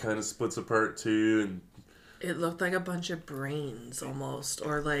head kind of splits apart too, and it looked like a bunch of brains almost,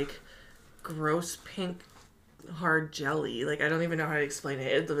 or like gross pink hard jelly. Like I don't even know how to explain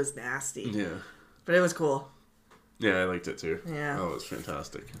it. It was nasty. Yeah, but it was cool. Yeah, I liked it too. Yeah, oh, it was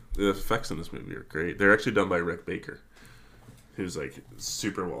fantastic. The effects in this movie are great. They're actually done by Rick Baker, who's like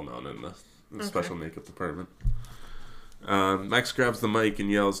super well known in the special makeup department. Max grabs the mic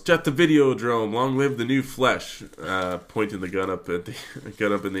and yells, "Jet the Videodrome! Long live the new flesh!" Pointing the gun up at the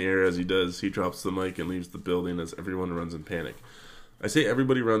gun up in the air. As he does, he drops the mic and leaves the building as everyone runs in panic. I say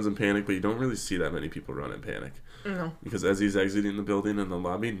everybody runs in panic, but you don't really see that many people run in panic. No. Because as he's exiting the building in the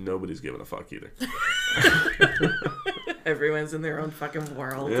lobby, nobody's giving a fuck either. Everyone's in their own fucking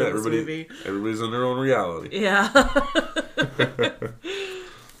world. Yeah, everybody's in their own reality. Yeah.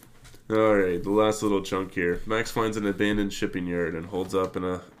 Alright, the last little chunk here. Max finds an abandoned shipping yard and holds up in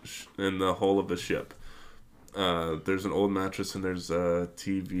the hull of a ship. There's an old mattress and there's a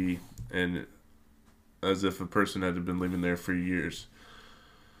TV, and as if a person had been living there for a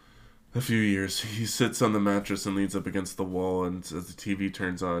few years. He sits on the mattress and leans up against the wall, and as the TV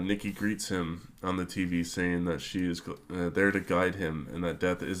turns on, Nikki greets him on the TV, saying that she is there to guide him and that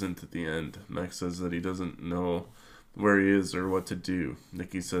death isn't the end. Max says that he doesn't know where he is or what to do.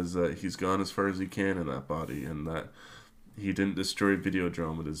 Nikki says that he's gone as far as he can in that body, and that he didn't destroy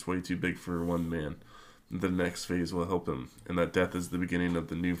Videodrome. It is way too big for one man. The next phase will help him, and that death is the beginning of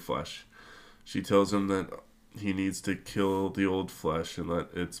the new flesh. She tells him that he needs to kill the old flesh, and that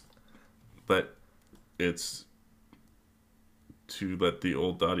it's to let the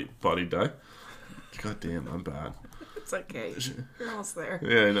old body die. God damn, I'm bad. It's okay. You're almost there.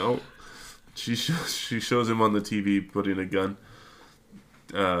 Yeah, I know. She shows him on the TV putting a gun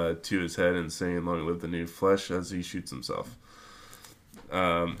to his head and saying, "Long live the new flesh," as he shoots himself.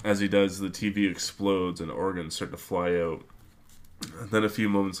 As he does, the TV explodes and organs start to fly out. And then a few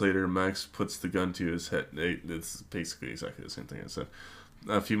moments later, Max puts the gun to his head. It's basically exactly the same thing I said.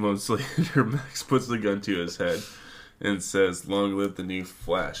 A few moments later, Max puts the gun to his head and says, "Long live the new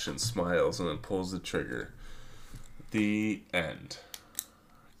flesh," and smiles, and then pulls the trigger. The end.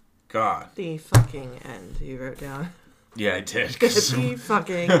 God. The fucking end, you wrote down. Yeah, I did. The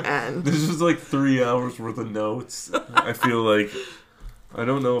fucking end. This was like 3 hours worth of notes. I feel like, I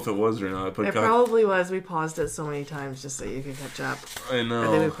don't know if it was or not, but it probably was. We paused it so many times just so you could catch up. I know. I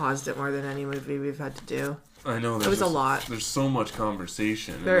think we paused it more than any movie we've had to do. I know. It was a lot. There's so much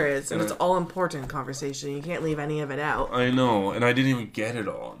conversation. There is, and it's all important conversation. You can't leave any of it out. I know, and I didn't even get it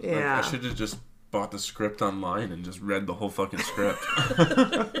all. Yeah. Like, I should have just bought the script online and just read the whole fucking script.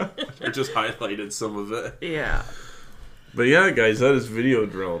 Or just highlighted some of it. Yeah. But yeah, guys, that is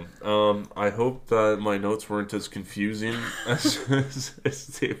Videodrome. I hope that my notes weren't as confusing as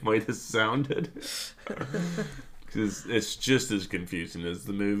they might have sounded. Because it's just as confusing as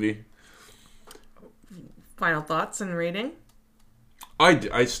the movie. Final thoughts and rating?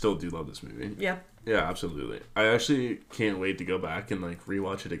 I still do love this movie. Yeah. Yeah, absolutely. I actually can't wait to go back and like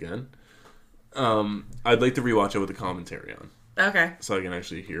rewatch it again. I'd like to rewatch it with a commentary on. Okay. So I can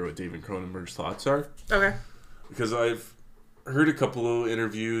actually hear what David Cronenberg's thoughts are. Okay. Because I've heard a couple of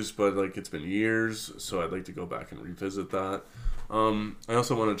interviews, but like it's been years, so I'd like to go back and revisit that. I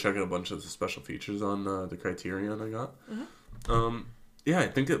also want to check out a bunch of the special features on the Criterion I got. Mm-hmm. Yeah, I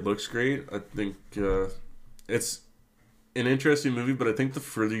think it looks great. I think it's an interesting movie, but I think the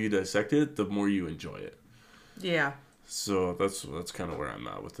further you dissect it, the more you enjoy it. Yeah. So that's kind of where I'm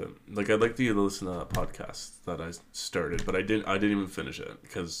at with it. Like, I'd like to listen to that podcast that I started, but I didn't even finish it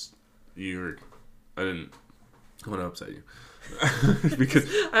because I didn't I want to upset you. Because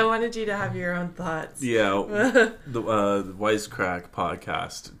I wanted you to have your own thoughts. yeah, the Wisecrack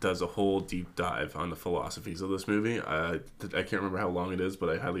podcast does a whole deep dive on the philosophies of this movie. I can't remember how long it is,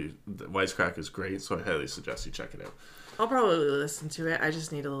 but Wisecrack is great, so I highly suggest you check it out. I'll probably listen to it. I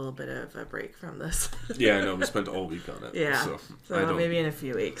just need a little bit of a break from this. Yeah, I know. We spent all week on it. Yeah. So maybe in a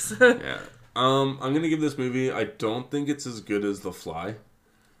few weeks. Yeah. I'm gonna give this movie. I don't think it's as good as The Fly.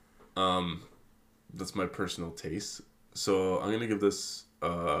 That's my personal taste. So I'm gonna give this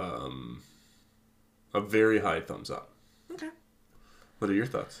a very high thumbs up. Okay. What are your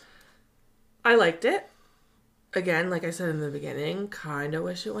thoughts? I liked it. Again, like I said in the beginning, kind of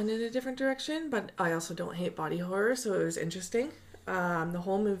wish it went in a different direction, but I also don't hate body horror, so it was interesting. The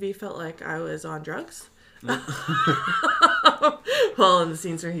whole movie felt like I was on drugs. Well, in the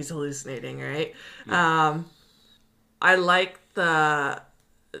scenes where he's hallucinating, right? I like the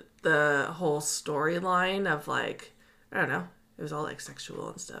whole storyline of like, I don't know, it was all like sexual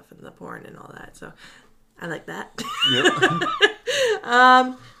and stuff and the porn and all that, so I like that.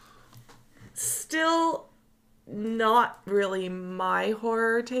 Yep. Still not really my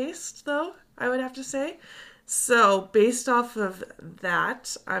horror taste, though, I would have to say. So, based off of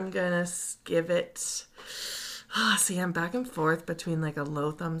that, I'm gonna give it... see, I'm back and forth between like a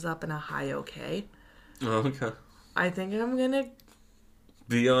low thumbs up and a high okay. Oh, okay. I think I'm gonna...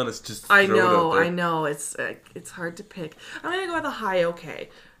 Be honest, just I throw it out there. know, it's hard to pick. I'm gonna go with a high okay.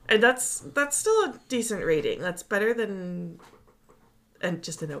 And that's still a decent rating. That's better than... And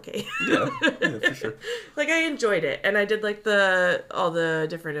just an okay. Yeah, for sure. Like, I enjoyed it, and I did like all the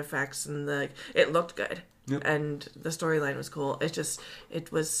different effects, and it looked good. Yep. And the storyline was cool.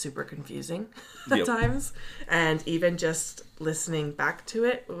 It was super confusing at Yep. times, and even just listening back to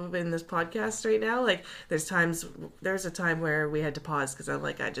it in this podcast right now, like there's a time where we had to pause because I'm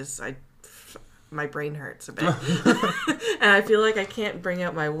like, my brain hurts a bit. And I feel like I can't bring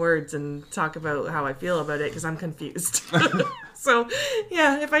out my words and talk about how I feel about it because I'm confused. So,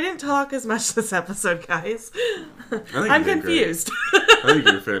 yeah, if I didn't talk as much this episode, guys, I'm confused. I think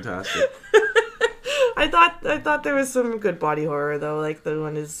you're fantastic. I thought there was some good body horror, though. Like, the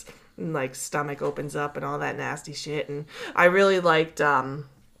one his, like, stomach opens up and all that nasty shit. And I really liked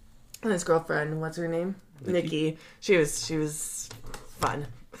his girlfriend, what's her name? Nikki. She was fun.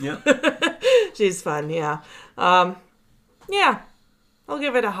 Yeah. She's fun, yeah. Yeah. I'll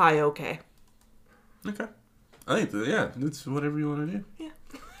give it a high okay. Okay. I think it's whatever you want to do. Yeah.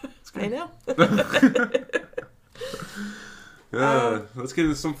 I know. Let's get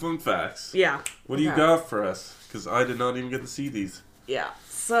into some fun facts. Yeah. What do you got for us? Because I did not even get to see these. Yeah.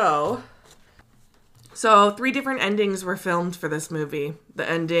 So 3 different endings were filmed for this movie. The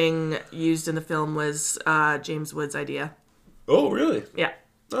ending used in the film was James Wood's idea. Oh, really? Yeah.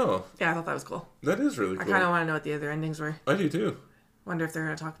 Oh. Yeah, I thought that was cool. That is really cool. I kind of want to know what the other endings were. I do too. Wonder if they're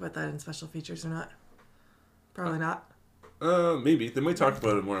going to talk about that in special features or not. Probably not. Maybe. They might talk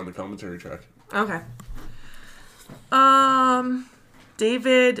about it more on the commentary track. Okay.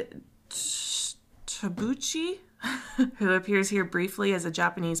 David Tabuchi, who appears here briefly as a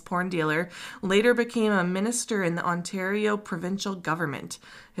Japanese porn dealer, later became a minister in the Ontario provincial government.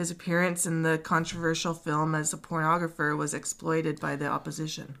 His appearance in the controversial film as a pornographer was exploited by the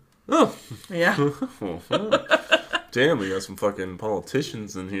opposition. Oh. Yeah. Damn, we got some fucking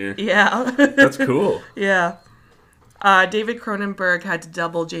politicians in here. Yeah. That's cool. Yeah. David Cronenberg had to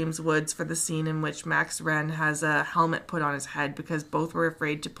double James Woods for the scene in which Max Wren has a helmet put on his head because both were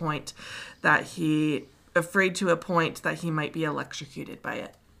afraid to a point that he might be electrocuted by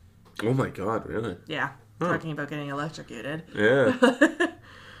it. Oh my god, really? Yeah. Talking about getting electrocuted. Yeah.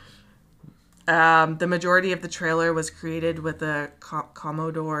 The majority of the trailer was created with a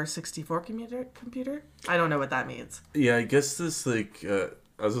Commodore 64 computer. I don't know what that means. Yeah, I guess this, like, I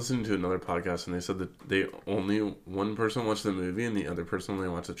was listening to another podcast and they said that one person watched the movie and the other person only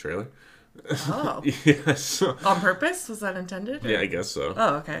watched the trailer. Oh. Yeah, so... On purpose? Was that intended? Yeah, I guess so.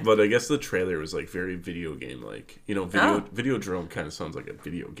 Oh, okay. But I guess the trailer was, like, very video game-like. You know, Videodrome kind of sounds like a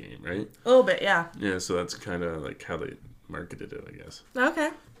video game, right? A little bit, yeah. Yeah, so that's kind of, like, how they marketed it, I guess.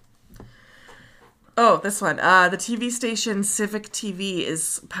 Okay. Oh, this one. The TV station Civic TV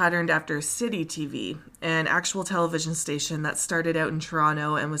is patterned after City TV, an actual television station that started out in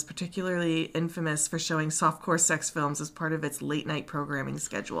Toronto and was particularly infamous for showing softcore sex films as part of its late-night programming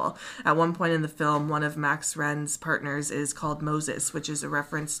schedule. At one point in the film, one of Max Wren's partners is called Moses, which is a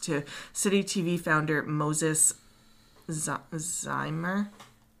reference to City TV founder Moses Zeimer.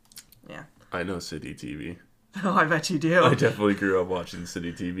 Yeah. I know City TV. Oh, I bet you do. I definitely grew up watching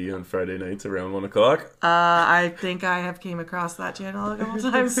City TV on Friday nights around 1 o'clock. I think I have came across that channel a couple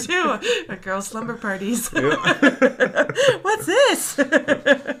times too. At girls' slumber parties. Yeah. What's this?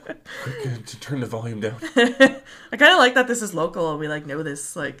 Quick, to turn the volume down. I kind of like that this is local and we know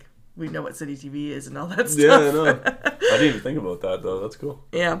this, we know what City TV is and all that stuff. Yeah, I know. I didn't even think about that though. That's cool.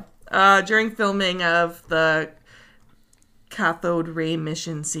 Yeah. During filming of the cathode ray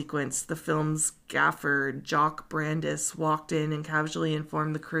mission sequence, the film's gaffer, Jock Brandis, walked in and casually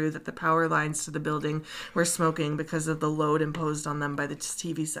informed the crew that the power lines to the building were smoking because of the load imposed on them by the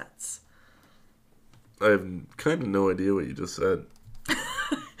TV sets. I have kind of no idea what you just said.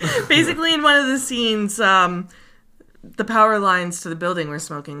 Basically, in one of the scenes, the power lines to the building were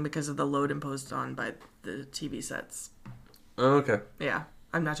smoking because of the load imposed on by the TV sets. Oh, okay. Yeah.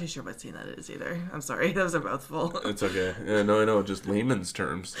 I'm not too sure what scene that is either. I'm sorry. That was a mouthful. It's okay. Yeah, no, I know. Just layman's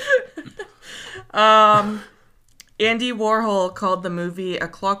terms. Andy Warhol called the movie A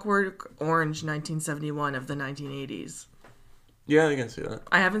Clockwork Orange 1971 of the 1980s. Yeah, I can see that.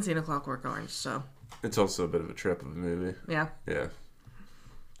 I haven't seen A Clockwork Orange, so... It's also a bit of a trip of a movie. Yeah. Yeah.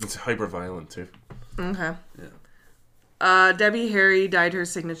 It's hyper-violent, too. Okay. Yeah. Debbie Harry dyed her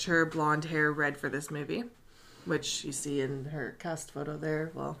signature blonde hair red for this movie, which you see in her cast photo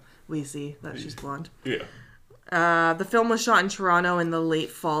there. Well, we see that she's blonde. Yeah. The film was shot in Toronto in the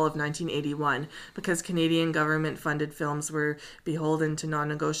late fall of 1981. Because Canadian government-funded films were beholden to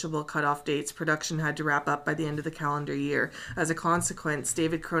non-negotiable cutoff dates, production had to wrap up by the end of the calendar year. As a consequence,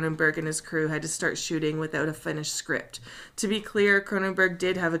 David Cronenberg and his crew had to start shooting without a finished script. To be clear, Cronenberg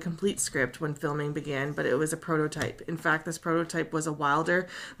did have a complete script when filming began, but it was a prototype. In fact, this prototype was a wilder,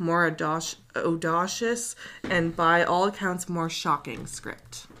 more audacious, and by all accounts, more shocking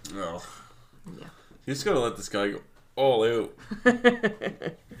script. Oh. Yeah. You just gotta let this guy go all out.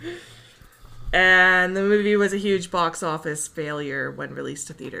 And the movie was a huge box office failure when released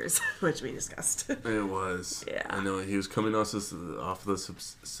to theaters, which we discussed. It was. Yeah. I know. He was coming off the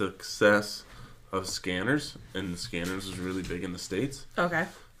success of Scanners, and Scanners was really big in the States. Okay.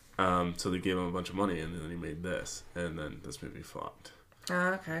 So they gave him a bunch of money, and then he made this, and then this movie flopped.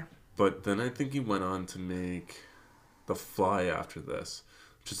 Okay. But then I think he went on to make The Fly after this,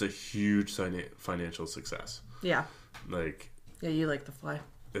 which is a huge financial success. Yeah. Yeah, you like The Fly.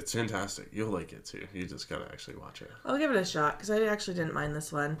 It's fantastic. You'll like it too. You just gotta actually watch it. I'll give it a shot, because I actually didn't mind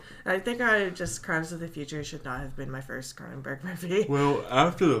this one. I think Crimes of the Future should not have been my first Cronenberg movie. Well,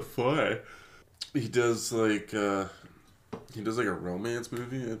 after The Fly, he does a romance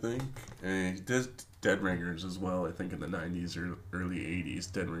movie, I think. And he does Dead Ringers as well, I think in the 90s or early 80s.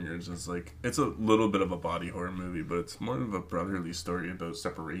 Dead Ringers is it's a little bit of a body horror movie, but it's more of a brotherly story about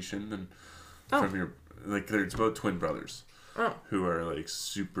separation and from your it's about twin brothers who are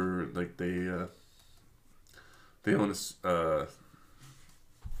super they own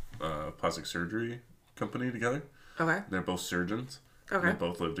a plastic surgery company together. Okay. They're both surgeons. Okay. And they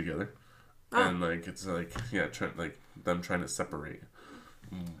both live together. Oh. And them trying to separate.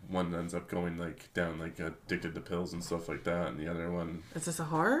 One ends up going down addicted to pills and stuff like that, and the other one. Is this a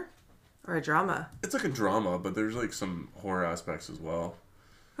horror or a drama? It's a drama, but there's some horror aspects as well.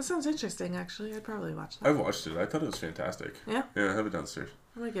 That sounds interesting. Actually, I'd probably watch that. I watched it. I thought it was fantastic. Yeah. Yeah, I have it downstairs.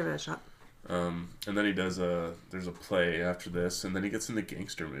 I'm gonna give it a shot. And then he does there's a play after this, and then he gets into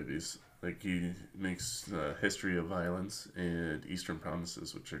gangster movies. He makes History of Violence and Eastern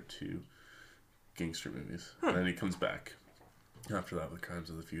Promises, which are two gangster movies. And then he comes back after that with Crimes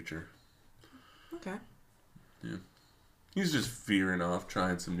of the Future. Okay. Yeah. He's just veering off,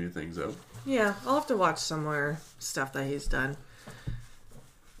 trying some new things out. Yeah, I'll have to watch some more stuff that he's done.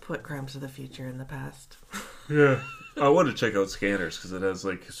 Put Crimes of the Future in the past. Yeah. I want to check out Scanners because it has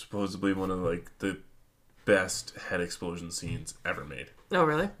supposedly one of the best head explosion scenes ever made. Oh,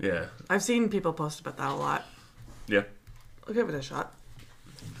 really? Yeah. I've seen people post about that a lot. Yeah. I'll give it a shot.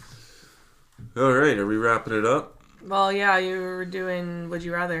 All right, are we wrapping it up? Well, yeah, you were doing Would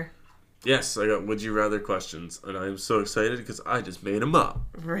You Rather. Yes, I got Would You Rather questions, and I'm so excited because I just made them up.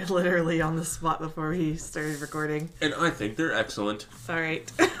 We're literally on the spot before we started recording. And I think they're excellent. All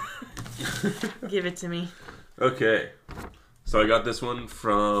right. Give it to me. Okay. So I got this one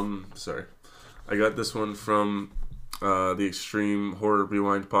from... the Extreme Horror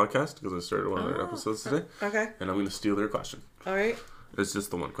Rewind podcast, because I started one of their episodes today. Okay. And I'm going to steal their question. All right. It's just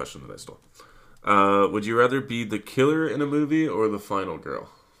the one question that I stole. Would you rather be the killer in a movie or the final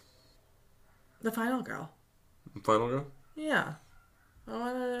girl? The final girl. The final girl? Yeah.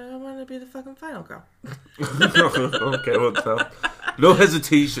 I want to be the fucking final girl. Okay, well, no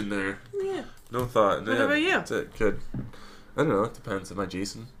hesitation there. Yeah. No thought. What about you? That's it. Good. I don't know. It depends. Am I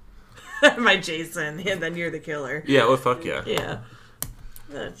Jason? My Jason, and then you're the killer. Yeah, well, fuck yeah. Yeah.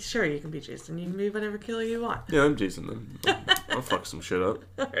 Sure, you can be Jason. You can be whatever killer you want. Yeah, I'm Jason then. I'll fuck some shit up.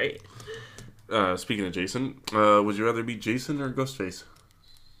 All right. Speaking of Jason, would you rather be Jason or Ghostface?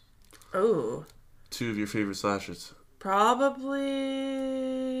 Oh. 2 of your favorite slashers. Probably...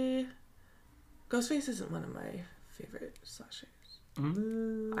 Ghostface isn't one of my favorite slashers.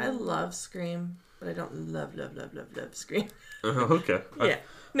 I love Scream, but I don't love Scream. Okay. Yeah.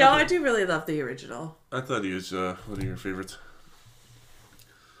 I do really love the original. I thought he was one of your favorites.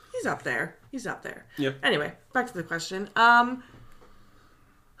 He's up there. Yeah. Anyway, back to the question. Do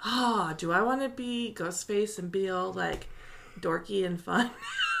I want to be Ghostface and be all like dorky and fun?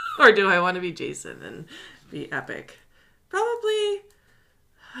 Or do I want to be Jason and be epic? Probably.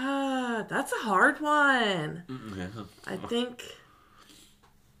 That's a hard one. Yeah. I think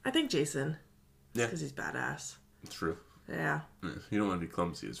Jason. Yeah. Because he's badass. True. Yeah. You don't want to be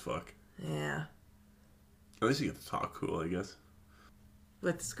clumsy as fuck. Yeah. At least you get to talk cool, I guess.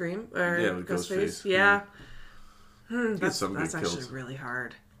 With Scream? Or with Ghostface? Ghostface. Yeah. That's actually really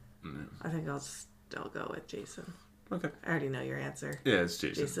hard. Mm. I think I'll still go with Jason. Okay. I already know your answer. Yeah, it's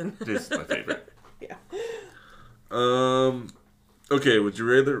Jason. Jason's my favorite. Yeah. Okay, would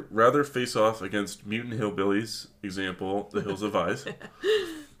you rather face off against mutant hillbillies, example, the Hills of Eyes,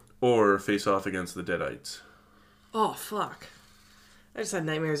 or face off against the Deadites? Oh, fuck. I just had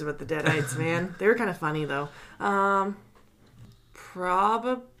nightmares about the Deadites, man. They were kind of funny, though.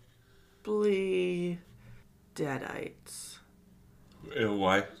 Probably Deadites.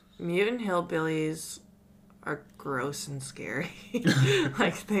 Why? Mutant hillbillies are gross and scary.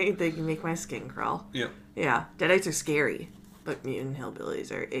 Like, they can make my skin crawl. Yeah. Yeah, Deadites are scary, but mutant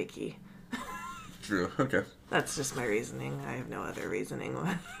hillbillies are icky. True, okay. That's just my reasoning. I have no other reasoning.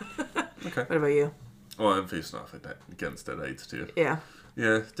 Okay. What about you? Well, I'm facing off against Deadites, too. Yeah.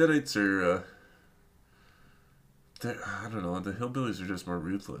 Yeah, Deadites are, I don't know, the hillbillies are just more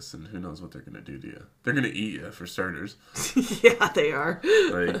ruthless, and who knows what they're going to do to you. They're going to eat you, for starters. Yeah, they are.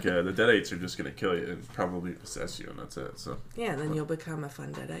 Like, the Deadites are just going to kill you and probably possess you, and that's it, so. Yeah, and then you'll become a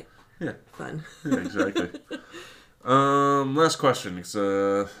fun Deadite. Yeah. Fun. Yeah, exactly. Last question, because,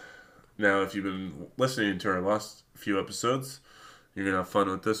 now, if you've been listening to our last few episodes, you're going to have fun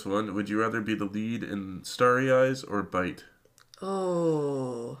with this one. Would you rather be the lead in Starry Eyes or Bite?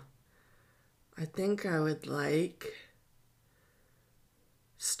 Oh, I think I would like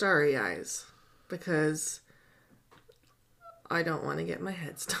Starry Eyes because I don't want to get my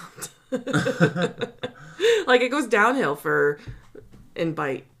head stomped. Like, it goes downhill in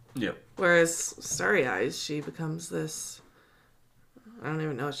Bite. Yep. Whereas Starry Eyes, she becomes this... I don't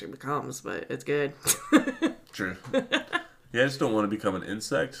even know what she becomes, but it's good. True. Yeah, I just don't want to become an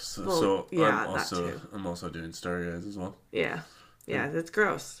insect, so yeah, I'm also doing Starry Eyes as well. Yeah, it's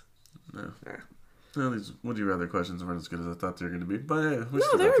gross. No. Yeah. Well, these would you rather questions weren't as good as I thought they were going to be, but yeah,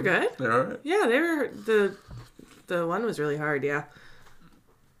 no, they were good. They're all right. Yeah, they were. The one was really hard. Yeah.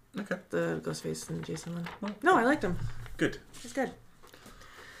 Okay. The Ghostface and Jason one. No, I liked them. Good. It's good.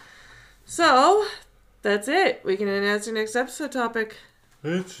 So that's it. We can announce our next episode topic.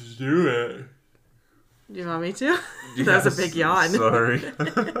 Let's do it. Do you want me to? Yes, that was a big yawn. Sorry.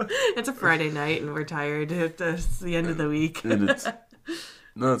 It's a Friday night and we're tired. It's the end of the week. And it's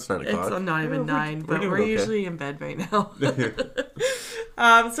 9 o'clock. It's not even 9, but we're okay. usually in bed right now.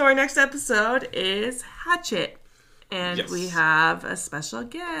 So our next episode is Hatchet. And yes. We have a special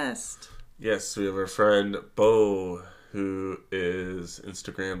guest. Yes, we have our friend Bo, who is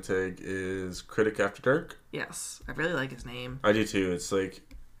Instagram tag is Critic After Dark. Yes, I really like his name. I do too. It's like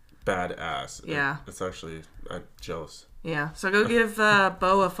badass. Yeah. It's actually, I'm jealous. Yeah, so go give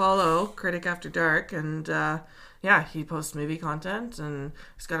Bo a follow, Critic After Dark, and yeah, he posts movie content, and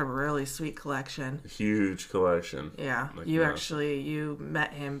he's got a really sweet collection. Huge collection. Yeah, like you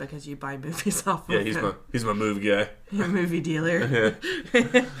met him because you buy movies off of him. Yeah, he's my movie guy. You're a movie dealer.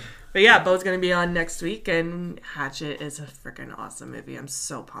 Yeah. But yeah, Bo's going to be on next week, and Hatchet is a freaking awesome movie. I'm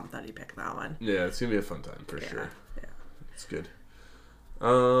so pumped that he picked that one. Yeah, it's going to be a fun time for sure. Yeah. It's good.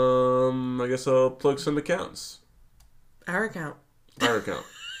 I guess I'll plug some accounts. Our account. Our account.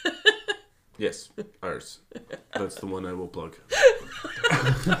 Yes, ours. That's the one I will plug.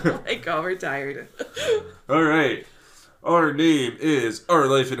 Oh my god, we're tired. All right. Our name is Our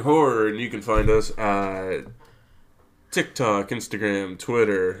Life in Horror, and you can find us at TikTok, Instagram,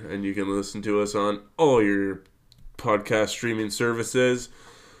 Twitter, and you can listen to us on all your podcast streaming services.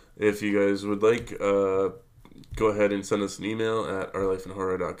 If you guys would like, go ahead and send us an email at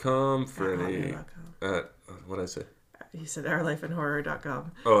ourlifeinhorror.com for any... What did I say? You said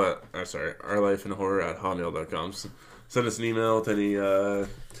ourlifeinhorror.com. Oh, sorry. Ourlifeinhorror@hotmail.com. Send us an email with any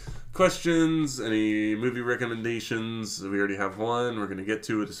questions, any movie recommendations. We already have one. We're going to get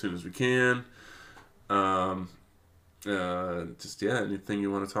to it as soon as we can. Anything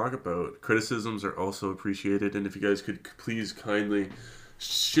you want to talk about. Criticisms are also appreciated, and if you guys could please kindly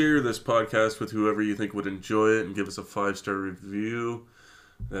share this podcast with whoever you think would enjoy it and give us a 5-star review,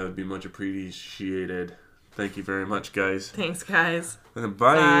 that would be much appreciated. Thank you very much, guys. Thanks, guys. Bye.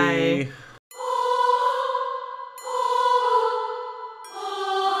 Bye.